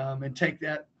 and take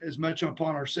that as much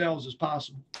upon ourselves as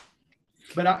possible.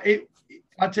 But I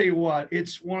tell you what,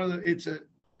 it's an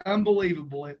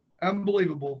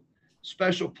unbelievable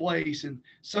special place. And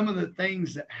some of the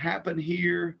things that happen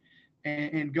here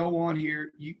and go on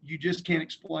here, you just can't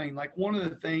explain. Like, one of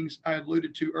the things I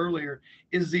alluded to earlier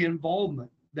is the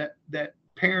involvement that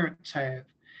parents have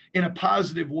in a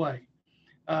positive way.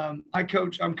 I'm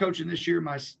coaching this year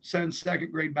my son's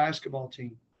second grade basketball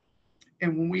team.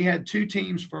 And when we had 2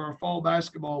 teams for our fall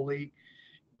basketball league,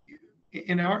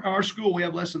 in our school, we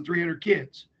have less than 300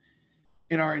 kids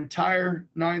in our entire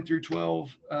 9 through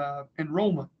 12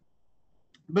 enrollment.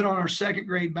 But on our second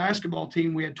grade basketball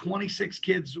team, we had 26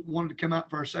 kids that wanted to come out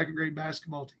for our second grade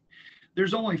basketball team.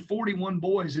 There's only 41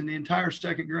 boys in the entire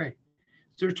second grade.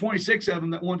 So there's 26 of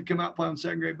them that wanted to come out and play on the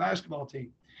second grade basketball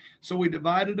team. So we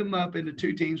divided them up into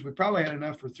 2 teams. We probably had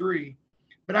enough for 3,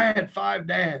 but I had 5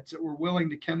 dads that were willing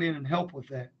to come in and help with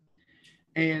that.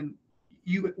 And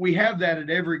we have that at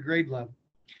every grade level.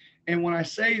 And when I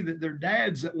say that they're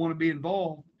dads that want to be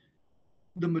involved,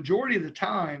 the majority of the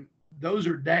time, those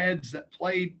are dads that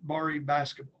played Bar Eve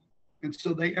basketball. And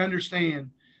so they understand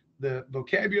the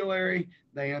vocabulary,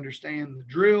 they understand the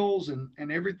drills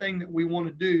and everything that we want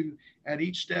to do at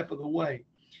each step of the way.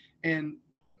 And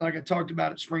like I talked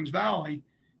about at Springs Valley,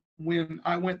 when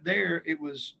I went there, it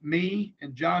was me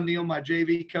and John Neal, my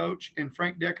JV coach, and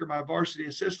Frank Decker, my varsity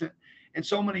assistant. And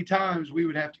so many times we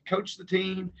would have to coach the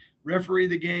team, referee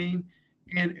the game.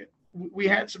 And we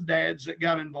had some dads that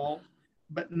got involved,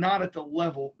 but not at the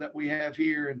level that we have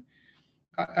here. And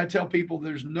I tell people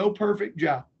there's no perfect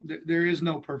job. There is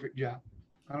no perfect job.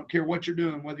 I don't care what you're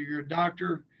doing, whether you're a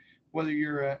doctor, whether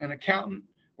you're an accountant,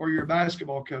 or you're a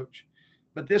basketball coach.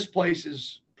 But this place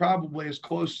is probably as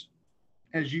close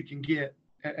as you can get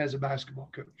as a basketball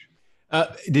coach.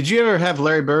 Did you ever have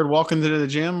Larry Bird walk into the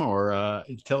gym, or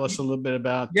tell us a little bit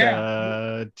about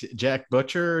Jack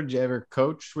Butcher? Did you ever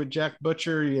coach with Jack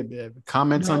Butcher? You have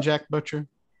comments on Jack Butcher?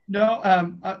 No,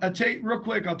 I'll tell you real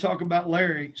quick. I'll talk about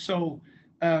Larry. So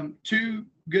 2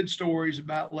 good stories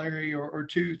about Larry, or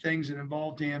 2 things that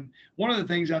involved him. One of the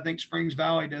things I think Springs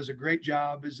Valley does a great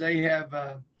job is they have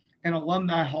an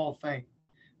alumni hall of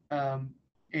fame.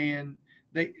 And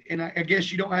I guess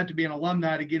you don't have to be an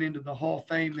alumni to get into the Hall of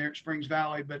Fame there at Springs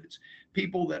Valley, but it's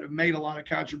people that have made a lot of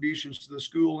contributions to the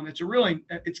school. And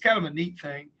it's kind of a neat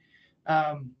thing.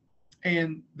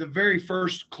 And the very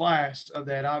first class of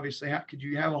that, obviously, how could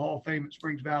you have a Hall of Fame at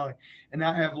Springs Valley and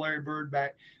not have Larry Bird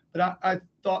back? But I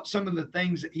thought some of the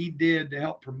things that he did to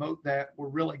help promote that were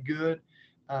really good.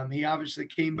 He obviously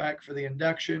came back for the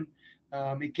induction.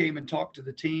 He came and talked to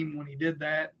the team when he did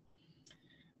that.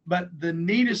 But the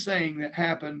neatest thing that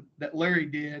happened that Larry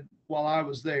did while I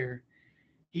was there,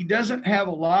 he doesn't have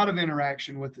a lot of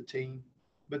interaction with the team,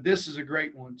 but this is a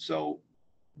great one. So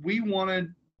we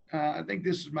wanted, I think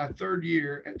this is my 3rd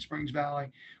year at Springs Valley.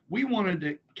 We wanted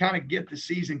to kind of get the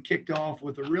season kicked off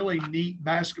with a really neat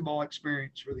basketball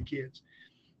experience for the kids.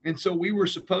 And so we were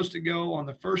supposed to go on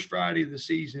the first Friday of the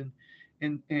season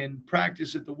and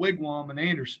practice at the Wigwam in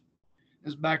Anderson.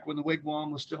 This is back when the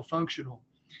Wigwam was still functional.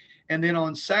 And then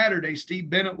on Saturday, Steve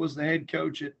Bennett was the head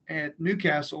coach at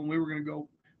Newcastle, and we were going to go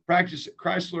practice at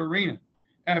Chrysler Arena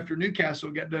after Newcastle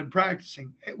got done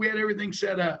practicing. We had everything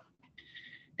set up.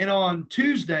 And on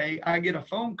Tuesday, I get a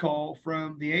phone call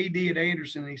from the AD at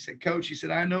Anderson, and he said, Coach, he said,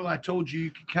 I know I told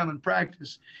you could come and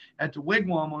practice at the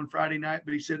Wigwam on Friday night,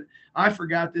 but he said, I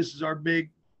forgot this is our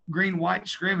big green-white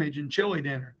scrimmage and chili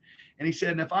dinner. And he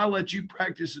said, and if I let you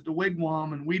practice at the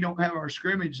Wigwam and we don't have our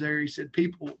scrimmage there, he said,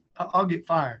 I'll get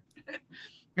fired.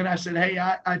 And I said, hey,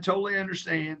 I totally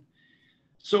understand.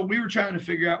 So we were trying to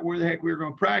figure out where the heck we were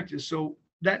going to practice. So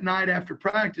that night after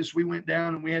practice, we went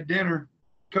down and we had dinner,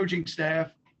 coaching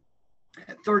staff,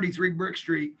 at 33 Brick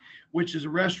Street, which is a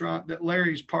restaurant that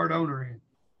Larry's part owner in.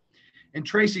 And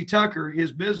Tracy Tucker,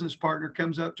 his business partner,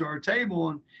 comes up to our table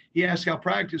and he asked how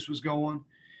practice was going.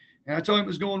 And I told him it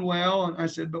was going well. And I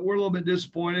said, but we're a little bit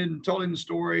disappointed, and told him the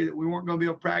story that we weren't going to be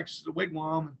able to practice at the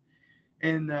Wigwam.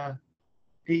 And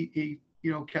he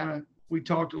kind of, we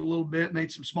talked a little bit,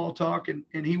 made some small talk,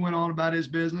 and he went on about his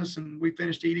business, and we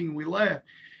finished eating and we left.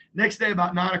 Next day,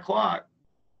 about 9 o'clock,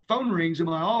 phone rings in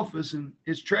my office, and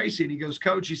it's Tracy, and he goes,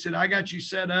 Coach, he said, I got you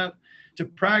set up to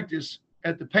practice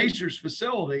at the Pacers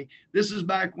facility. This is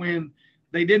back when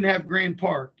they didn't have Grand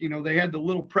Park. They had the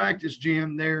little practice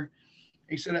gym there.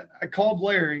 He said, I called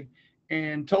Larry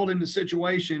and told him the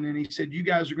situation, and he said, you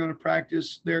guys are going to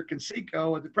practice there at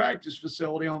Conseco at the practice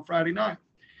facility on Friday night.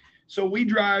 So we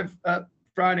drive up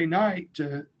Friday night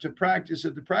to practice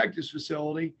at the practice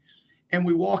facility, and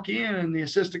we walk in, and the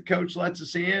assistant coach lets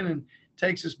us in and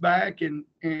takes us back, and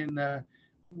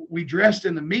we dressed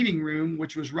in the meeting room,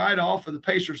 which was right off of the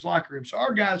Pacers locker room. So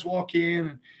our guys walk in,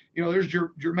 and there's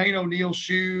Jermaine O'Neal's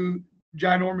shoe,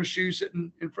 ginormous shoe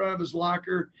sitting in front of his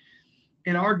locker,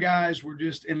 and our guys were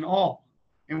just in awe,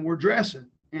 and we're dressing.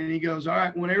 And he goes, all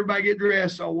right, when everybody get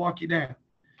dressed, I'll walk you down.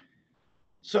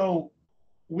 So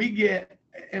we get,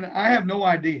 and I have no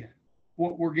idea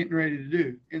what we're getting ready to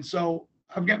do. And so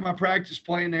I've got my practice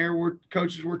plan there.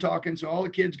 Coaches were talking, so all the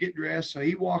kids get dressed. So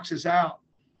he walks us out,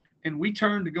 and we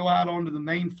turn to go out onto the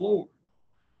main floor.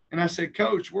 And I said,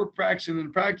 Coach, we're practicing in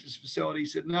the practice facility. He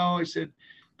said, no. He said,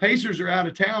 Pacers are out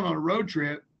of town on a road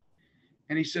trip.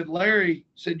 And he said, Larry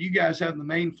said, you guys have the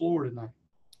main floor tonight.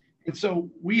 And so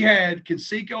we had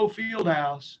Conseco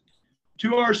Fieldhouse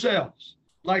to ourselves.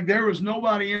 Like there was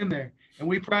nobody in there. And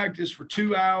we practiced for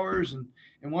 2 hours. And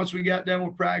once we got done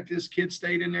with practice, kids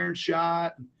stayed in there and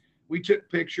shot. And we took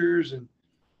pictures. And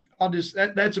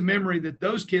that's a memory that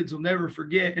those kids will never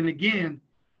forget. And again,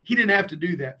 he didn't have to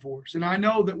do that for us. And I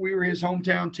know that we were his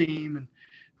hometown team,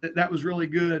 and that was really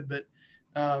good. But,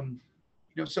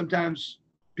 sometimes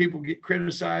people get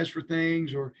criticized for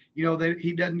things, or,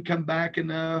 he doesn't come back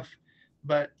enough.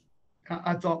 But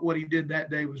I thought what he did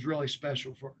that day was really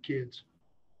special for our kids.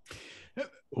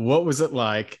 What was it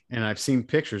like? And I've seen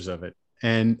pictures of it.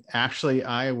 And actually,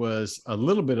 I was a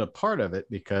little bit a part of it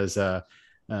because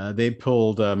they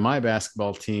pulled my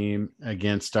basketball team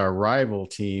against our rival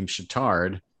team,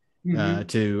 Chittard,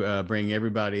 to bring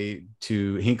everybody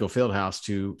to Hinkle Fieldhouse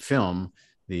to film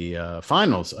the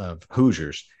finals of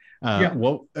Hoosiers.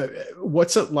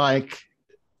 What's it like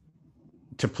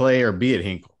to play or be at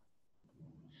Hinkle?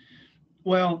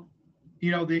 Well,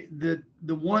 the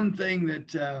one thing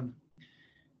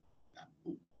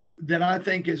that I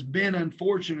think has been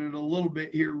unfortunate a little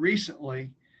bit here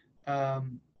recently,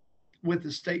 with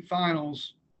the state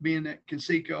finals being at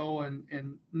Conseco,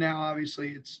 and now obviously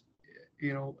it's,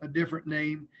 a different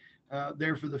name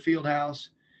there for the field house.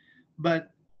 But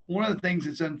one of the things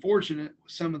that's unfortunate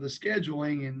with some of the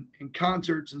scheduling and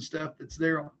concerts and stuff that's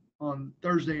there on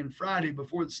Thursday and Friday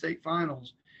before the state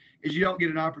finals is you don't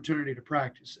get an opportunity to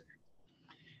practice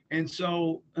there. And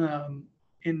so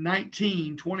in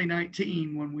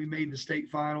 2019, when we made the state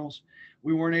finals,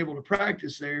 we weren't able to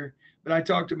practice there. But I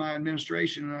talked to my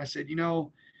administration and I said,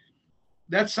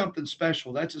 that's something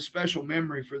special. That's a special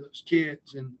memory for those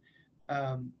kids. And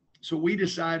so we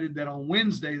decided that on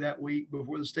Wednesday that week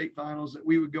before the state finals that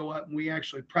we would go up, and we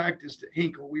actually practiced at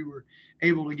Hinkle. We were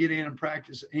able to get in and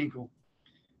practice at Hinkle.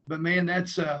 But man,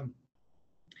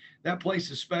 that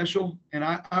place is special. And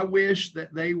I wish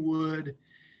that they would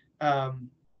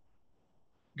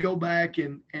go back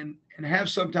and have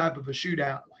some type of a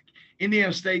shootout. Like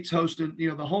Indiana State's hosting,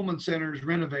 the Holman Center is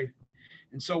renovated.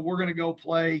 And so we're going to go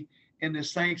play in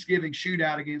this Thanksgiving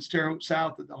shootout against Terre Haute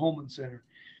South at the Holman Center.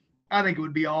 I think it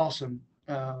would be awesome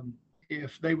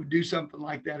if they would do something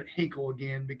like that at Hinkle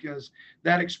again, because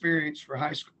that experience for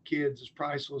high school kids is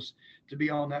priceless to be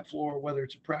on that floor, whether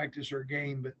it's a practice or a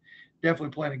game, but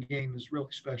definitely playing a game is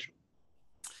really special.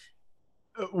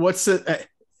 What's the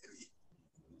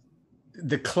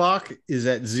clock is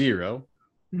at 0,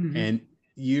 and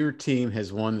your team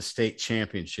has won the state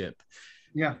championship.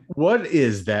 Yeah. What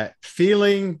is that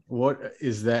feeling? What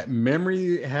is that memory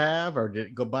you have, or did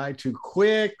it go by too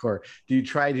quick, or do you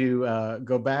try to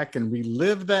go back and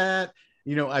relive that?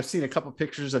 I've seen a couple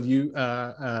pictures of you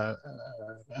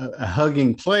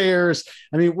hugging players.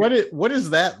 I mean, what is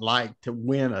that like to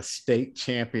win a state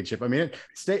championship? I mean,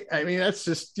 that's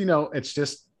just, it's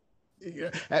just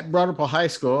at Broad Ripple High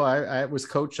School. I was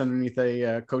coached underneath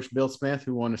Coach Bill Smith,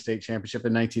 who won a state championship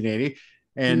in 1980.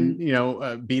 And,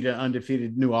 beat an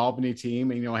undefeated New Albany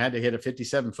team. And, I had to hit a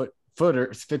 57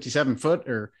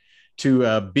 footer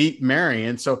to beat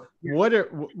Marion. So what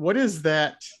is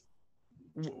that?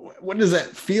 What does that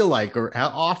feel like? Or how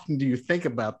often do you think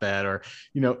about that? Or,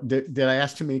 did I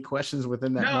ask too many questions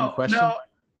within that one question? No.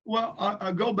 Well,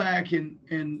 I'll go back and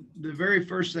the very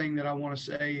first thing that I want to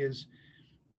say is,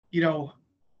 John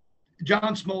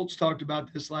Smoltz talked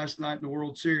about this last night in the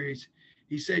World Series.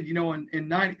 he said, you know, in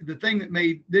 90, the thing that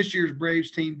made this year's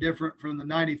Braves team different from the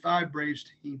 95 Braves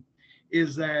team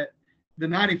is that the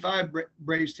 95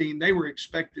 Braves team, they were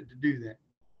expected to do that.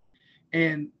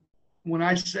 And when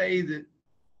I say that,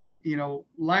 you know,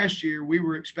 last year we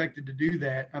were expected to do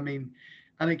that, I mean,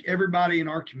 I think everybody in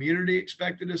our community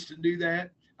expected us to do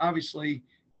that. Obviously,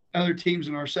 other teams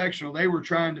in our sectional, they were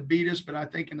trying to beat us, but I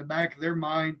think in the back of their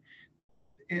mind,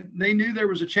 they knew there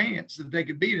was a chance that they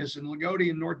could beat us. And Lagodi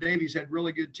and North Davies had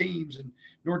really good teams, and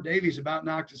North Davies about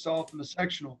knocked us off in the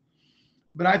sectional.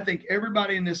 But I think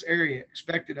everybody in this area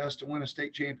expected us to win a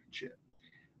state championship.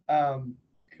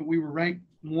 We were ranked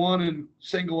 1 in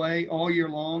single A all year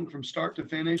long from start to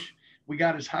finish. We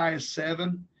got as high as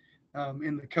 7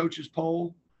 in the coaches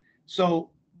poll. So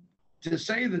to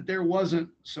say that there wasn't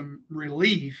some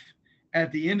relief at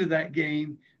the end of that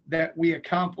game that we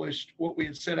accomplished what we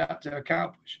had set out to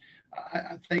accomplish,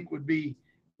 I think would be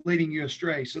leading you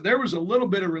astray. So there was a little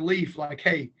bit of relief, like,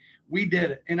 hey, we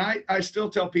did it. And I still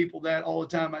tell people that all the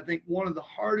time. I think one of the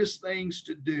hardest things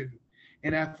to do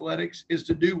in athletics is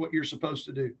to do what you're supposed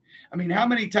to do. I mean, how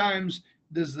many times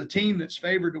does the team that's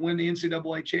favored to win the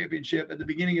NCAA championship at the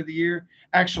beginning of the year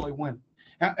actually win?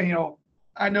 You know,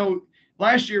 I know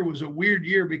last year was a weird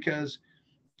year because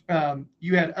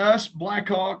you had us,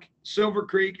 Blackhawk, Silver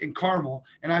Creek, and Carmel.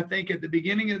 And I think at the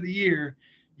beginning of the year,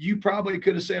 you probably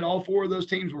could have said all 4 of those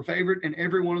teams were favored and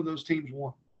every one of those teams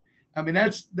won. I mean,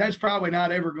 that's probably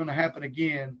not ever going to happen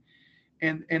again.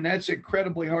 And that's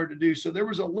incredibly hard to do. So there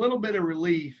was a little bit of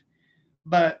relief,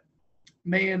 but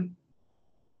man,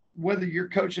 whether you're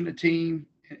coaching a team,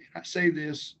 and I say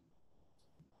this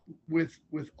with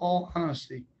all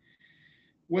honesty,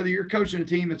 whether you're coaching a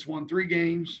team that's won 3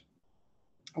 games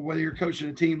or whether you're coaching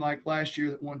a team like last year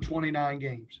that won 29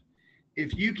 games,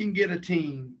 if you can get a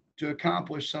team to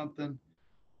accomplish something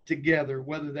together,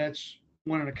 whether that's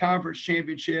winning a conference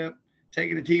championship,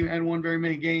 taking a team that hadn't won very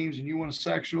many games and you won a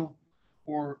sectional,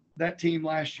 or that team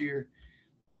last year,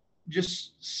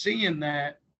 just seeing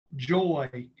that joy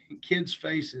in kids'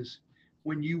 faces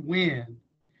when you win,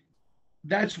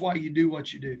 that's why you do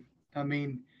what you do. I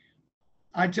mean,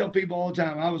 I tell people all the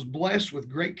time, I was blessed with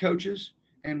great coaches.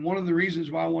 And one of the reasons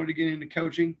why I wanted to get into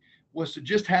coaching was to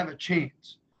just have a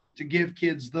chance to give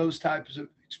kids those types of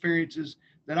experiences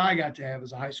that I got to have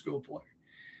as a high school player.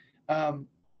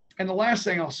 And the last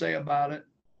thing I'll say about it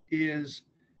is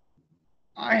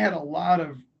I had a lot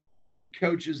of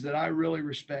coaches that I really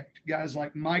respect, guys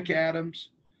like Mike Adams,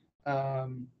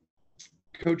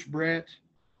 Coach Brett,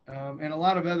 and a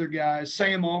lot of other guys,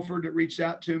 Sam Alford, that reached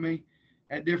out to me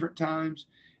at different times.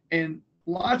 And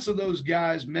lots of those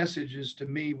guys' messages to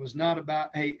me was not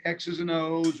about, hey, X's and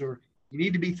O's, or you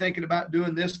need to be thinking about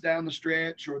doing this down the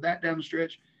stretch or that down the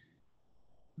stretch.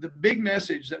 The big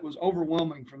message that was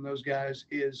overwhelming from those guys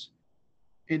is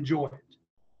enjoy it.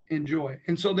 Enjoy.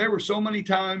 And so there were so many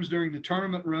times during the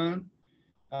tournament run.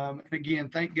 And again,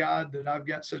 thank God that I've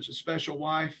got such a special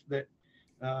wife that,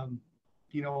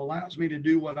 you know, allows me to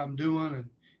do what I'm doing and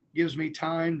gives me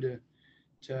time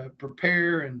to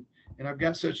prepare. And I've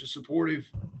got such a supportive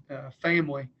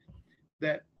family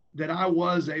that I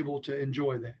was able to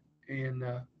enjoy that. And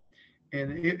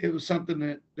it was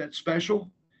something that's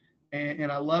special,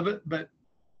 and I love it. But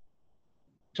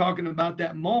talking about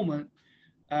that moment,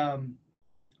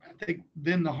 I think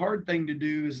then the hard thing to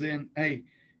do is then, hey,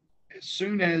 as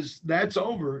soon as that's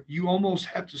over, you almost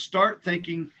have to start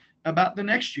thinking about the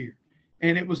next year.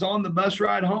 And it was on the bus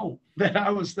ride home that I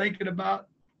was thinking about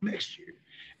next year.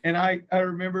 And I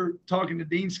remember talking to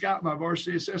Dean Scott, my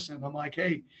varsity assistant. I'm like,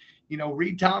 hey, you know,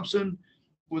 Reed Thompson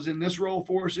was in this role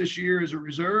for us this year as a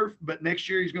reserve, but next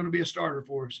year he's going to be a starter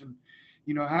for us. And,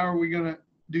 you know, how are we going to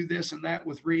do this and that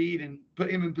with Reed and put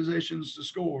him in positions to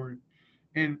score?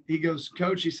 And he goes,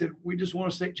 Coach, he said, we just won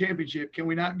a state championship. Can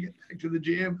we not get back to the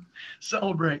gym,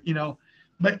 celebrate, you know?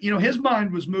 But, you know, his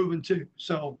mind was moving too.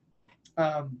 So,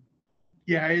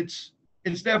 yeah, it's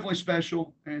definitely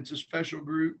special, and it's a special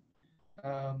group,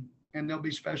 and they'll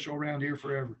be special around here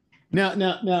forever. Now,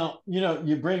 you know,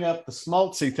 you bring up the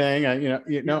Smoltzy thing.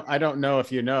 You know, I don't know if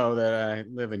you know that I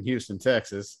live in Houston,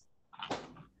 Texas.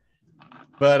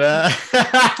 But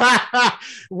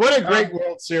what a great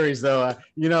World Series, though.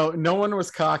 You know, no one was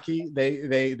cocky.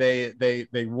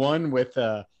 They won with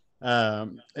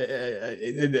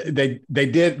they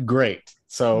did great.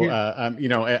 So yeah. You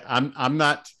know, I'm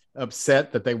not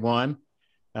upset that they won,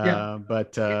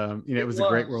 but you know, it was a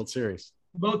great World Series.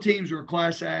 Both teams were a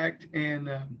class act, and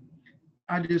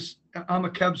I'm a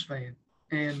Cubs fan,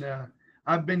 and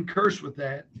I've been cursed with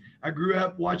that. I grew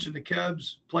up watching the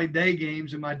Cubs play day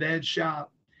games in my dad's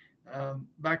shop,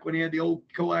 back when he had the old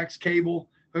coax cable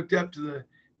hooked up to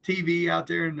TV out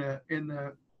there in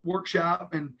the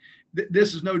workshop, and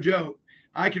this is no joke.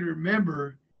 I can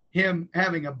remember him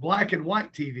having a black and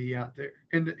white TV out there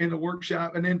in the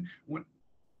workshop, and then when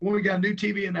we got a new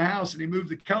TV in the house and he moved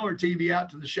the color TV out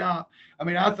to the shop, I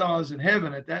mean, I thought I was in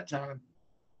heaven at that time.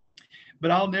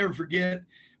 But I'll never forget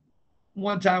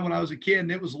one time when I was a kid,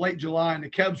 and it was late July, and the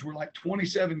Cubs were like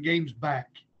 27 games back.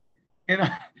 And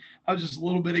I was just a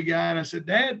little bitty guy, and I said,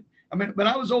 Dad, I mean, but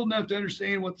I was old enough to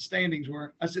understand what the standings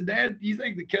were. I said, Dad, do you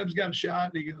think the Cubs got a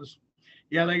shot? And he goes,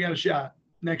 yeah, they got a shot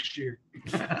next year.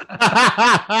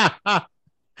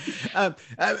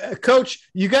 Coach,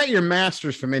 you got your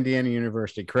master's from Indiana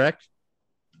University, correct?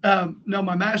 No,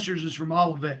 my master's is from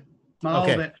Olivet.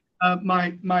 Olivet.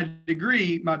 My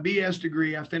degree, my BS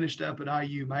degree, I finished up at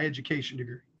IU, my education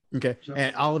degree. Okay. So,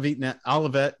 and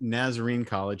Olivet Nazarene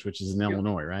College, which is in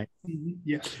Illinois, right? Mm-hmm.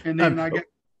 Yes. And then I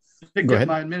picked up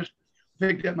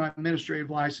my administrative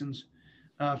license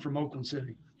from Oakland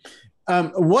City.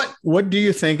 What do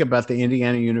you think about the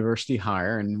Indiana University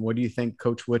hire, and what do you think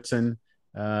Coach Woodson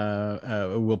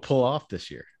will pull off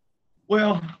this year?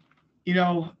 Well, you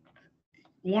know,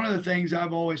 one of the things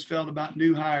I've always felt about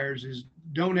new hires is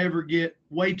don't ever get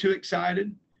way too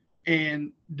excited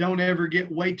and don't ever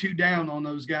get way too down on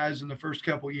those guys in the first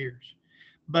couple of years.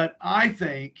 But I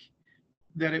think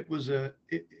that it was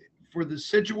for the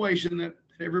situation that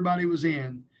everybody was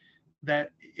in,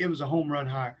 that it was a home run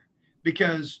hire,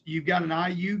 because you've got an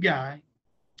IU guy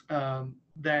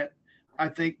that I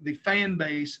think the fan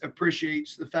base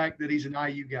appreciates the fact that he's an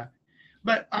IU guy.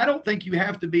 But I don't think you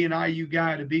have to be an IU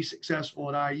guy to be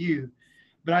successful at IU.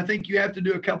 But I think you have to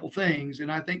do a couple things.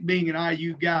 And I think being an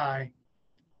IU guy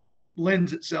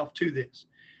lends itself to this.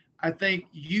 I think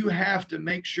you have to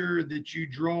make sure that you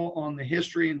draw on the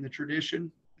history and the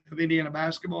tradition of Indiana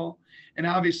basketball. And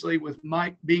obviously with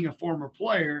Mike being a former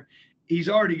player, he's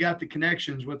already got the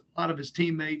connections with a lot of his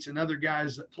teammates and other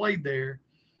guys that played there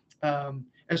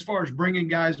as far as bringing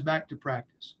guys back to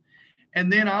practice.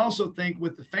 And then I also think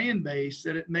with the fan base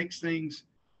that it makes things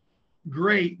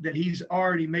great that he's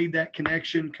already made that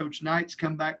connection. Coach Knight's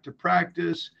come back to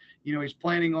practice. You know, he's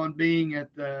planning on being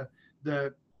at the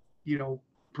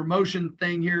promotion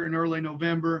thing here in early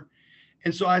November.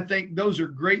 And so I think those are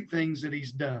great things that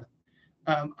he's done.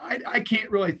 I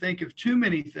can't really think of too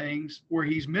many things where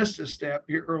he's missed a step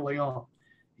here early on.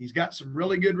 He's got some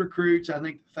really good recruits. I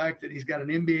think the fact that he's got an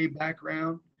NBA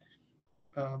background,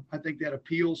 I think that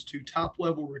appeals to top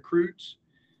level recruits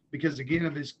because,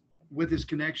 again, with his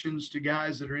connections to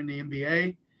guys that are in the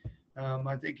NBA.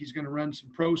 I think he's going to run some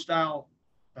pro style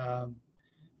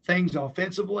things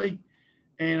offensively.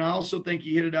 And I also think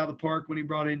he hit it out of the park when he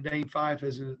brought in Dane Fife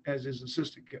as his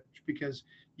assistant coach, because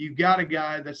you've got a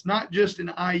guy that's not just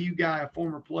an IU guy, a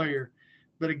former player,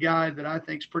 but a guy that I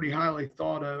think is pretty highly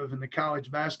thought of in the college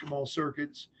basketball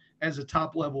circuits as a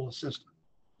top level assistant.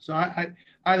 So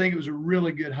I think it was a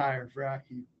really good hire for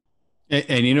IU.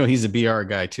 And you know, he's a BR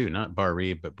guy too, not Bar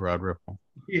Reeve, but Broad Ripple.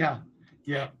 Yeah.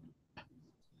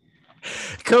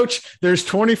 Coach, there's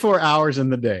 24 hours in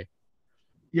the day.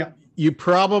 Yeah. You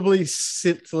probably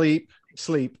sleep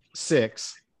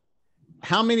 6.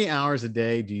 How many hours a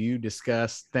day do you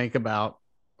discuss, think about,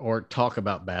 or talk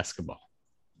about basketball?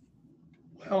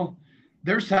 Well,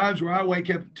 there's times where I wake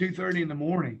up at 2:30 in the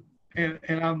morning and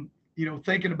I'm,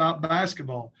 thinking about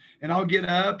basketball, and I'll get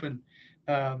up and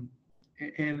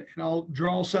I'll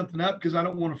draw something up because I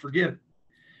don't want to forget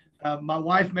it. My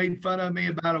wife made fun of me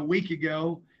about a week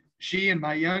ago. She and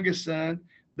my youngest son,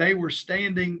 they were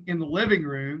standing in the living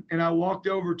room, and I walked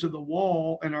over to the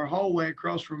wall in our hallway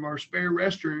across from our spare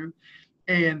restroom,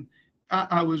 and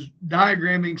I was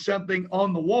diagramming something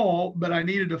on the wall, but I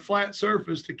needed a flat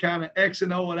surface to kind of X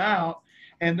and O it out.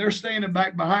 And they're standing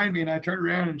back behind me, and I turned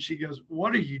around and she goes,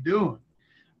 "What are you doing?"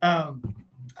 I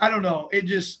don't know.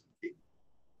 It is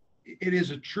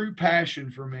a true passion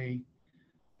for me.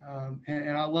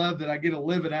 And I love that I get to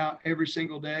live it out every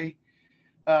single day.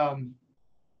 I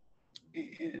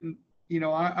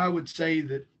would say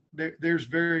that there's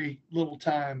very little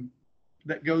time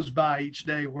that goes by each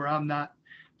day where I'm not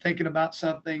thinking about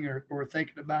something or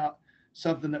thinking about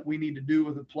something that we need to do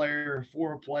with a player or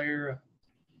for a player.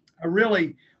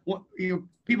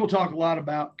 People talk a lot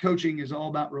about coaching is all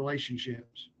about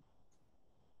relationships.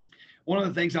 One of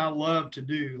the things I love to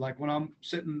do, like when I'm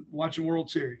sitting watching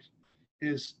World Series,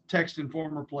 is texting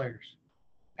former players,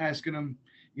 asking them,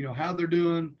 how they're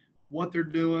doing, what they're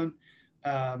doing,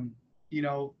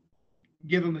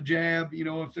 give them a jab,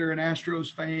 if they're an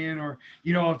Astros fan, or,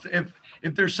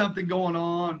 if there's something going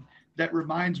on that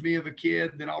reminds me of a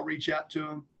kid, then I'll reach out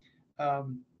to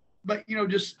them. But,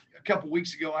 just a couple of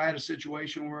weeks ago, I had a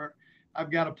situation where I've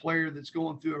got a player that's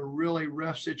going through a really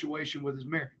rough situation with his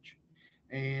marriage,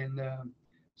 and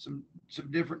some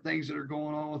different things that are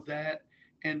going on with that.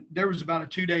 And there was about a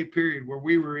 2-day period where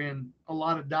we were in a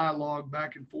lot of dialogue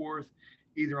back and forth,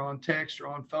 either on text or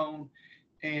on phone.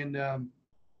 And I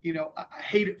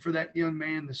hate it for that young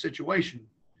man, the situation,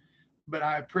 but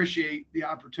I appreciate the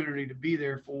opportunity to be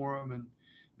there for him. And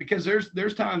because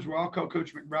there's times where I'll call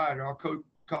Coach McBride or I'll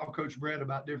call Coach Brett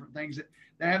about different things that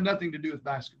have nothing to do with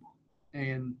basketball.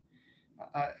 And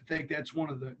I think that's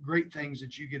one of the great things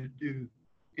that you get to do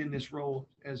in this role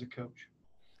as a coach.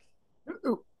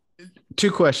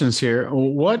 2 questions here.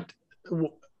 What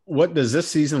does this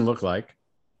season look like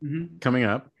coming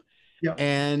up? Yeah.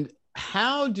 And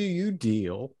how do you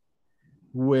deal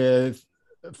with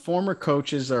former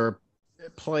coaches or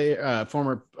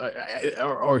former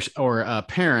or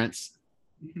parents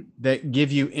that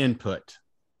give you input?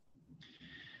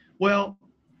 Well,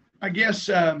 I guess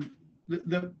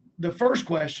the first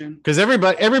question, because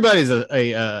everybody's a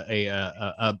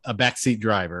backseat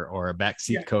driver or a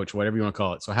backseat coach, whatever you want to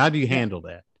call it. So how do you handle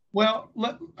that? Well,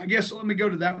 let me go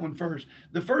to that one first.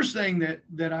 The first thing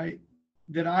that I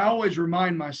always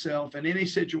remind myself in any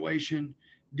situation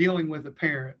dealing with a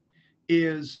parent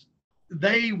is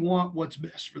they want what's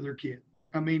best for their kid.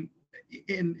 I mean,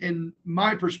 in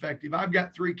my perspective, I've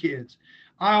got 3 kids.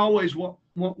 I always want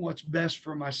what's best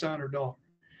for my son or daughter.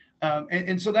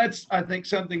 And so that's, I think,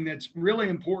 something that's really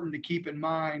important to keep in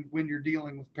mind when you're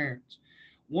dealing with parents.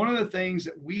 One of the things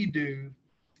that we do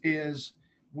is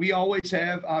we always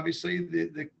have, obviously,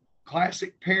 the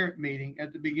classic parent meeting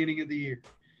at the beginning of the year.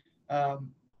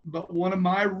 But one of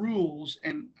my rules,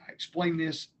 and I explain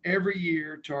this every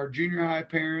year to our junior high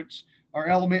parents,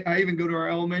 I even go to our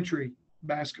elementary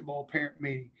basketball parent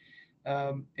meeting.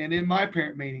 And in my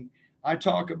parent meeting, I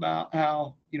talk about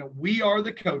how, we are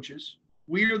the coaches.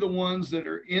 We are the ones that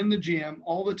are in the gym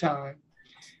all the time.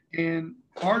 And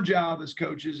our job as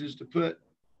coaches is to put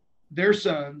their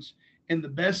sons in the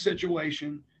best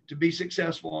situation to be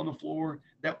successful on the floor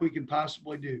that we can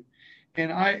possibly do.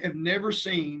 And I have never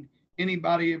seen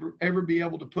anybody ever be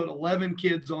able to put 11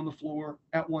 kids on the floor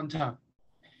at one time.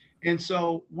 And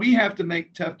so we have to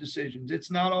make tough decisions.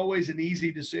 It's not always an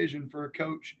easy decision for a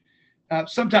coach.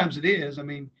 Sometimes it is. I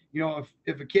mean,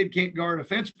 if a kid can't guard a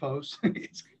fence post,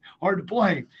 it's hard to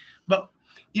play. But,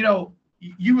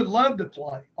 you would love to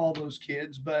play all those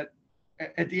kids, but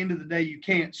at the end of the day, you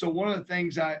can't. So one of the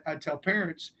things I tell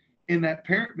parents in that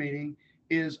parent meeting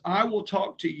is I will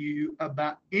talk to you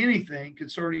about anything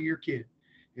concerning your kid.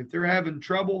 If they're having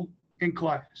trouble in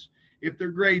class, if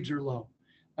their grades are low,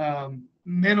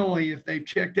 mentally, if they've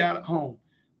checked out at home,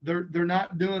 they're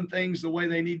not doing things the way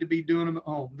they need to be doing them at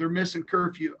home, they're missing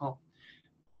curfew at home,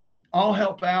 I'll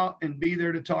help out and be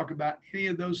there to talk about any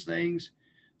of those things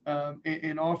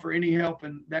and offer any help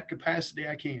in that capacity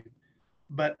I can.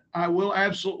 But I will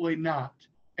absolutely not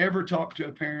ever talk to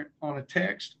a parent on a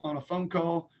text, on a phone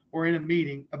call, or in a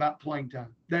meeting about playing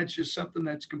time. That's just something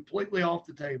that's completely off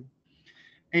the table.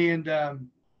 And,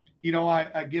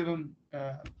 I give them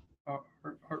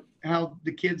how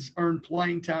the kids earn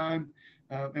playing time,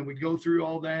 and we go through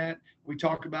all that. We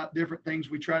talk about different things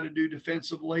we try to do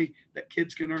defensively that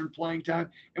kids can earn playing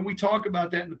time. And we talk about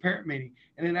that in the parent meeting.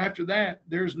 And then after that,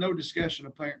 there's no discussion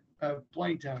of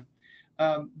playing time.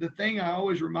 The thing I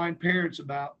always remind parents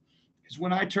about is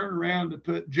when I turn around to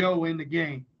put Joe in the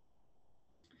game,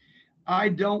 I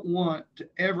don't want to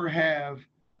ever have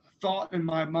a thought in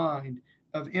my mind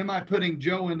of, am I putting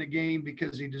Joe in the game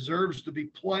because he deserves to be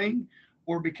playing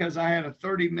or because I had a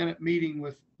 30-minute meeting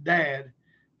with Dad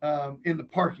in the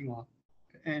parking lot?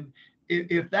 And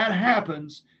if that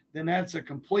happens, then that's a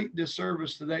complete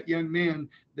disservice to that young man,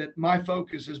 that my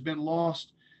focus has been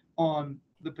lost on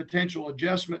the potential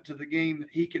adjustment to the game that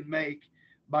he can make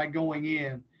by going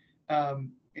in.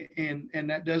 And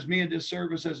that does me a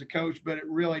disservice as a coach, but it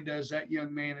really does that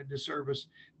young man a disservice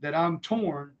that I'm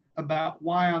torn about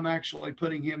why I'm actually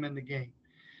putting him in the game.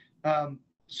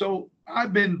 So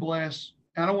I've been blessed.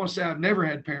 I don't want to say I've never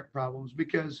had parent problems,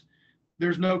 because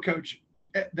there's no coach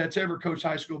that's ever coached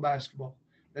high school basketball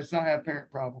that's not had parent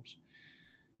problems.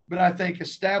 But I think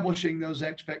establishing those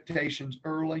expectations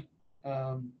early,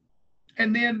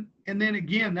 and then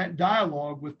again, that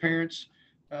dialogue with parents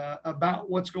about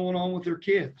what's going on with their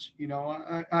kids.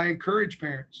 I encourage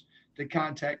parents to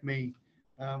contact me,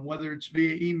 whether it's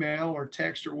via email or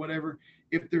text or whatever,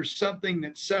 if there's something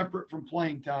that's separate from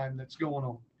playing time that's going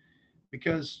on.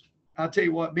 Because I'll tell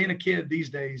you what, being a kid these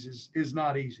days is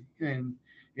not easy, and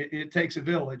it takes a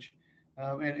village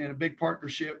and a big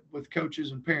partnership with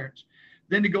coaches and parents.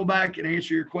 Then to go back and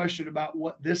answer your question about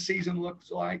what this season looks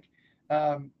like,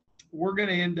 we're going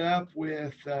to end up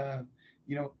with,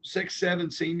 6,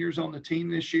 7 seniors on the team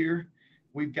this year.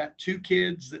 We've got 2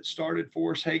 kids that started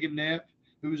for us, Hagen Knapp,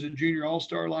 who was a junior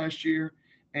all-star last year,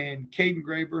 and Caden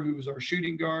Graber, who was our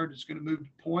shooting guard, is going to move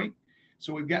to point.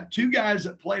 So we've got 2 guys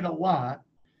that played a lot.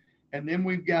 And then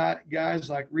we've got guys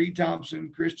like Reed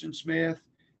Thompson, Christian Smith,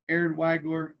 Aaron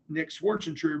Wagler, Nick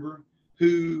Schwartzentruber,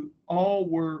 who all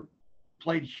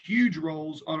played huge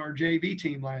roles on our JV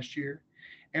team last year,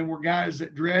 and were guys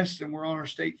that dressed and were on our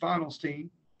state finals team.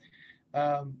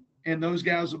 And those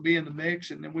guys will be in the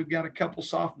mix. And then we've got a couple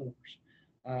sophomores,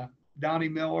 Donnie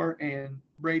Miller and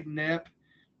Braden Knapp,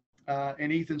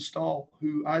 and Ethan Stahl,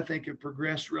 who I think have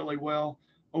progressed really well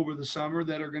over the summer,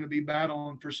 that are going to be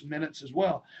battling for some minutes as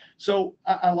well. So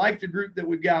I like the group that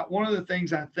we've got. One of the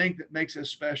things I think that makes us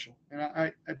special, and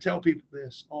I tell people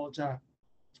this all the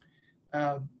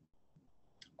time,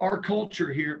 our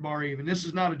culture here at Bar Eve, and this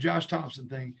is not a Josh Thompson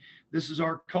thing. This is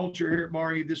our culture here at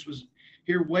Bar Eve. This was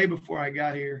here way before I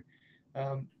got here,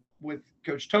 with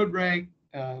Coach Toadrank,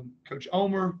 Coach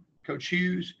Omer, Coach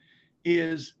Hughes,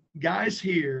 is guys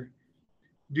here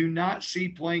do not see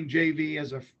playing JV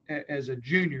as a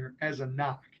junior as a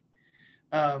knock.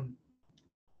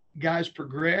 Guys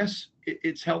progress.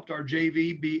 It's helped our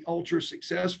JV be ultra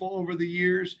successful over the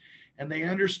years, and they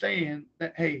understand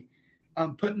that, hey,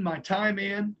 I'm putting my time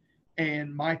in,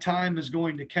 and my time is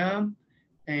going to come.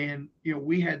 And,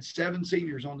 we had 7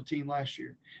 seniors on the team last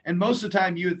year. And most of the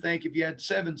time you would think if you had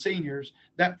 7 seniors,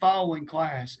 that following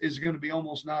class is going to be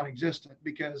almost non-existent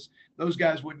because those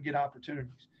guys wouldn't get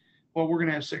opportunities. Well, we're going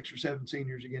to have 6 or 7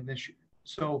 seniors again this year.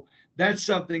 So that's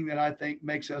something that I think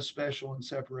makes us special and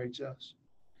separates us.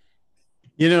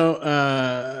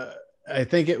 I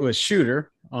think it was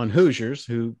Shooter on Hoosiers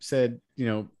who said,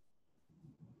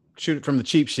 shoot it from the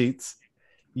cheap seats.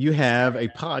 You have a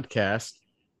podcast,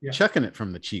 chucking it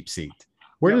from the cheap seat.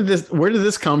 Where did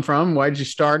this come from? Why did you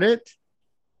start it?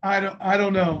 I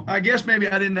don't know. I guess maybe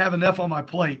I didn't have enough on my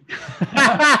plate.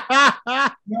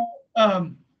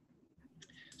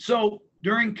 So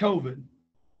during COVID,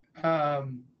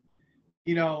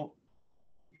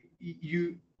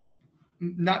 you,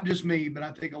 not just me, but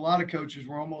I think a lot of coaches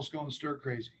were almost going stir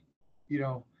crazy,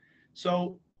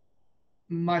 So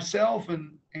myself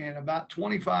and about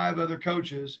 25 other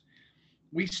coaches,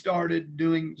 we started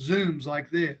doing Zooms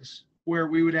like this, where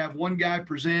we would have one guy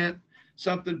present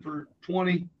something for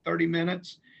 20, 30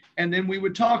 minutes, and then we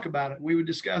would talk about it. We would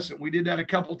discuss it. We did that a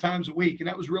couple times a week, and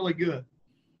that was really good.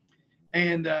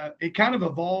 And it kind of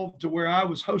evolved to where I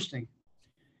was hosting.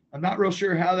 I'm not real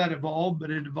sure how that evolved,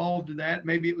 but it evolved to that.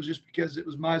 Maybe it was just because it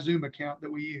was my Zoom account that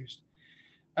we used.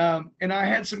 And I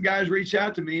had some guys reach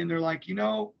out to me, and they're like,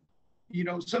 some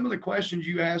of the questions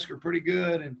you ask are pretty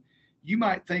good, and you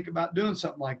might think about doing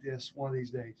something like this one of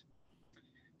these days.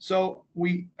 So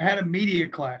we had a media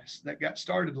class that got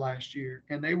started last year,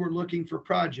 and they were looking for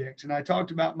projects. And I talked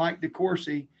about Mike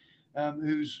DeCourcy,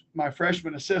 who's my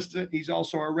freshman assistant. He's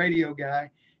also our radio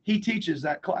guy. He teaches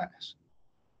that class.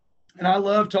 And I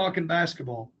love talking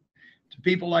basketball to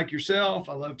people like yourself.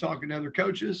 I love talking to other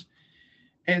coaches.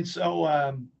 And so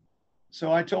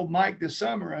I told Mike this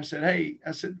summer, I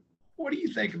said, what do you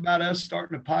think about us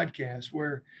starting a podcast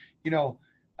where,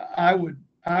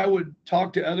 I would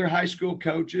talk to other high school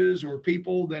coaches or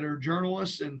people that are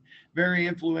journalists and very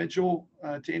influential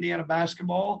to Indiana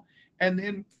basketball. And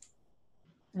then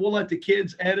we'll let the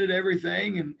kids edit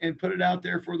everything and put it out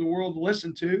there for the world to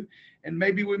listen to. And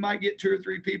maybe we might get 2 or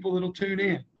 3 people that'll tune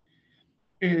in.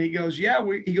 And he goes,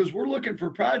 we're looking for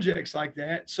projects like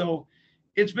that. So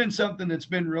it's been something that's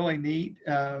been really neat.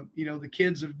 The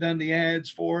kids have done the ads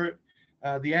for it.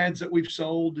 The ads that we've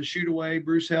sold to Shoot Away,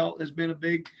 Bruce Helt has been a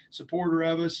big supporter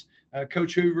of us.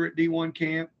 Coach Hoover at D1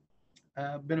 Camp,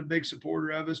 been a big supporter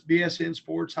of us. BSN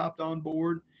Sports hopped on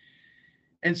board.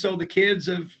 And so the kids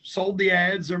have sold the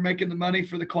ads. They're making the money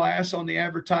for the class on the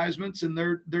advertisements, and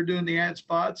they're doing the ad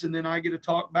spots. And then I get to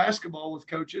talk basketball with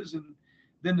coaches. And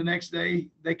then the next day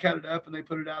they cut it up and they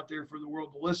put it out there for the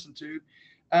world to listen to.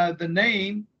 The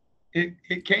name,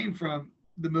 it came from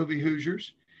the movie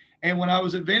Hoosiers. And when I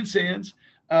was at Vincennes,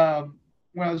 I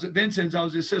was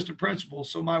the assistant principal.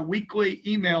 So my weekly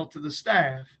email to the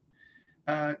staff,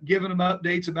 giving them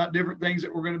updates about different things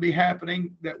that were going to be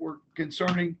happening that were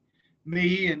concerning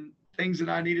me and things that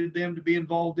I needed them to be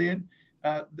involved in.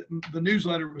 The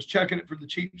newsletter was chucking it for the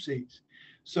cheap seats.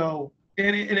 So,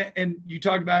 and you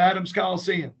talked about Adams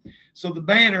Coliseum. So the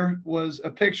banner was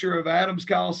a picture of Adams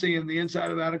Coliseum, the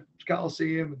inside of Adams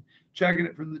Coliseum, and chucking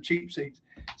it from the cheap seats.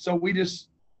 So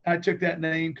I took that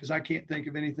name because I can't think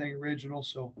of anything original.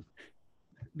 So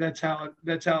that's how it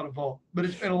evolved. But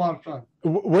it's been a lot of fun.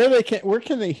 Where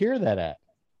can they hear that at?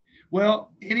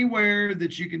 Well, anywhere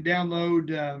that you can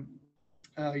download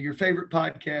your favorite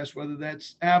podcast, whether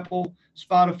that's Apple,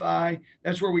 Spotify.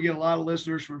 That's where we get a lot of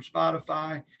listeners from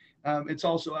Spotify. It's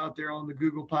also out there on the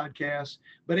Google Podcasts.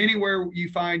 But anywhere you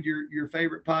find your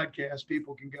favorite podcast,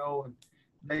 people can go and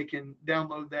they can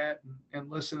download that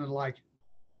and listen and like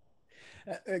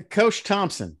it. Coach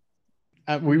Thompson,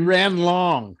 we ran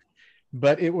long,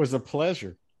 but it was a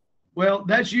pleasure. Well,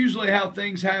 that's usually how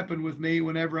things happen with me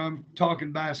whenever I'm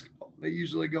talking basketball. They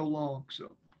usually go long.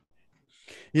 So,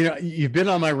 you've been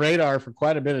on my radar for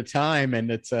quite a bit of time, and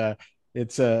it's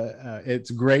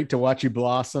great to watch you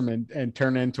blossom and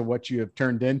turn into what you have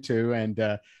turned into.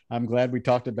 And I'm glad we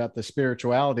talked about the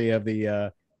spirituality of it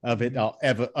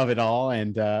all.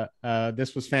 And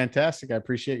this was fantastic. I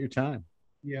appreciate your time.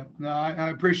 Yeah, no, I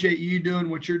appreciate you doing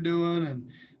what you're doing,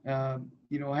 and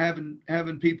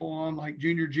having people on like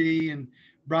Junior G and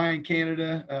Brian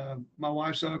Canada, my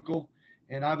wife's uncle,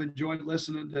 and I've enjoyed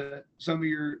listening to some of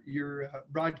your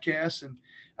broadcasts, and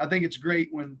I think it's great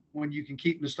when you can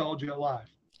keep nostalgia alive.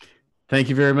 Thank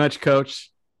you very much,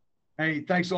 Coach. Hey, thanks a lot.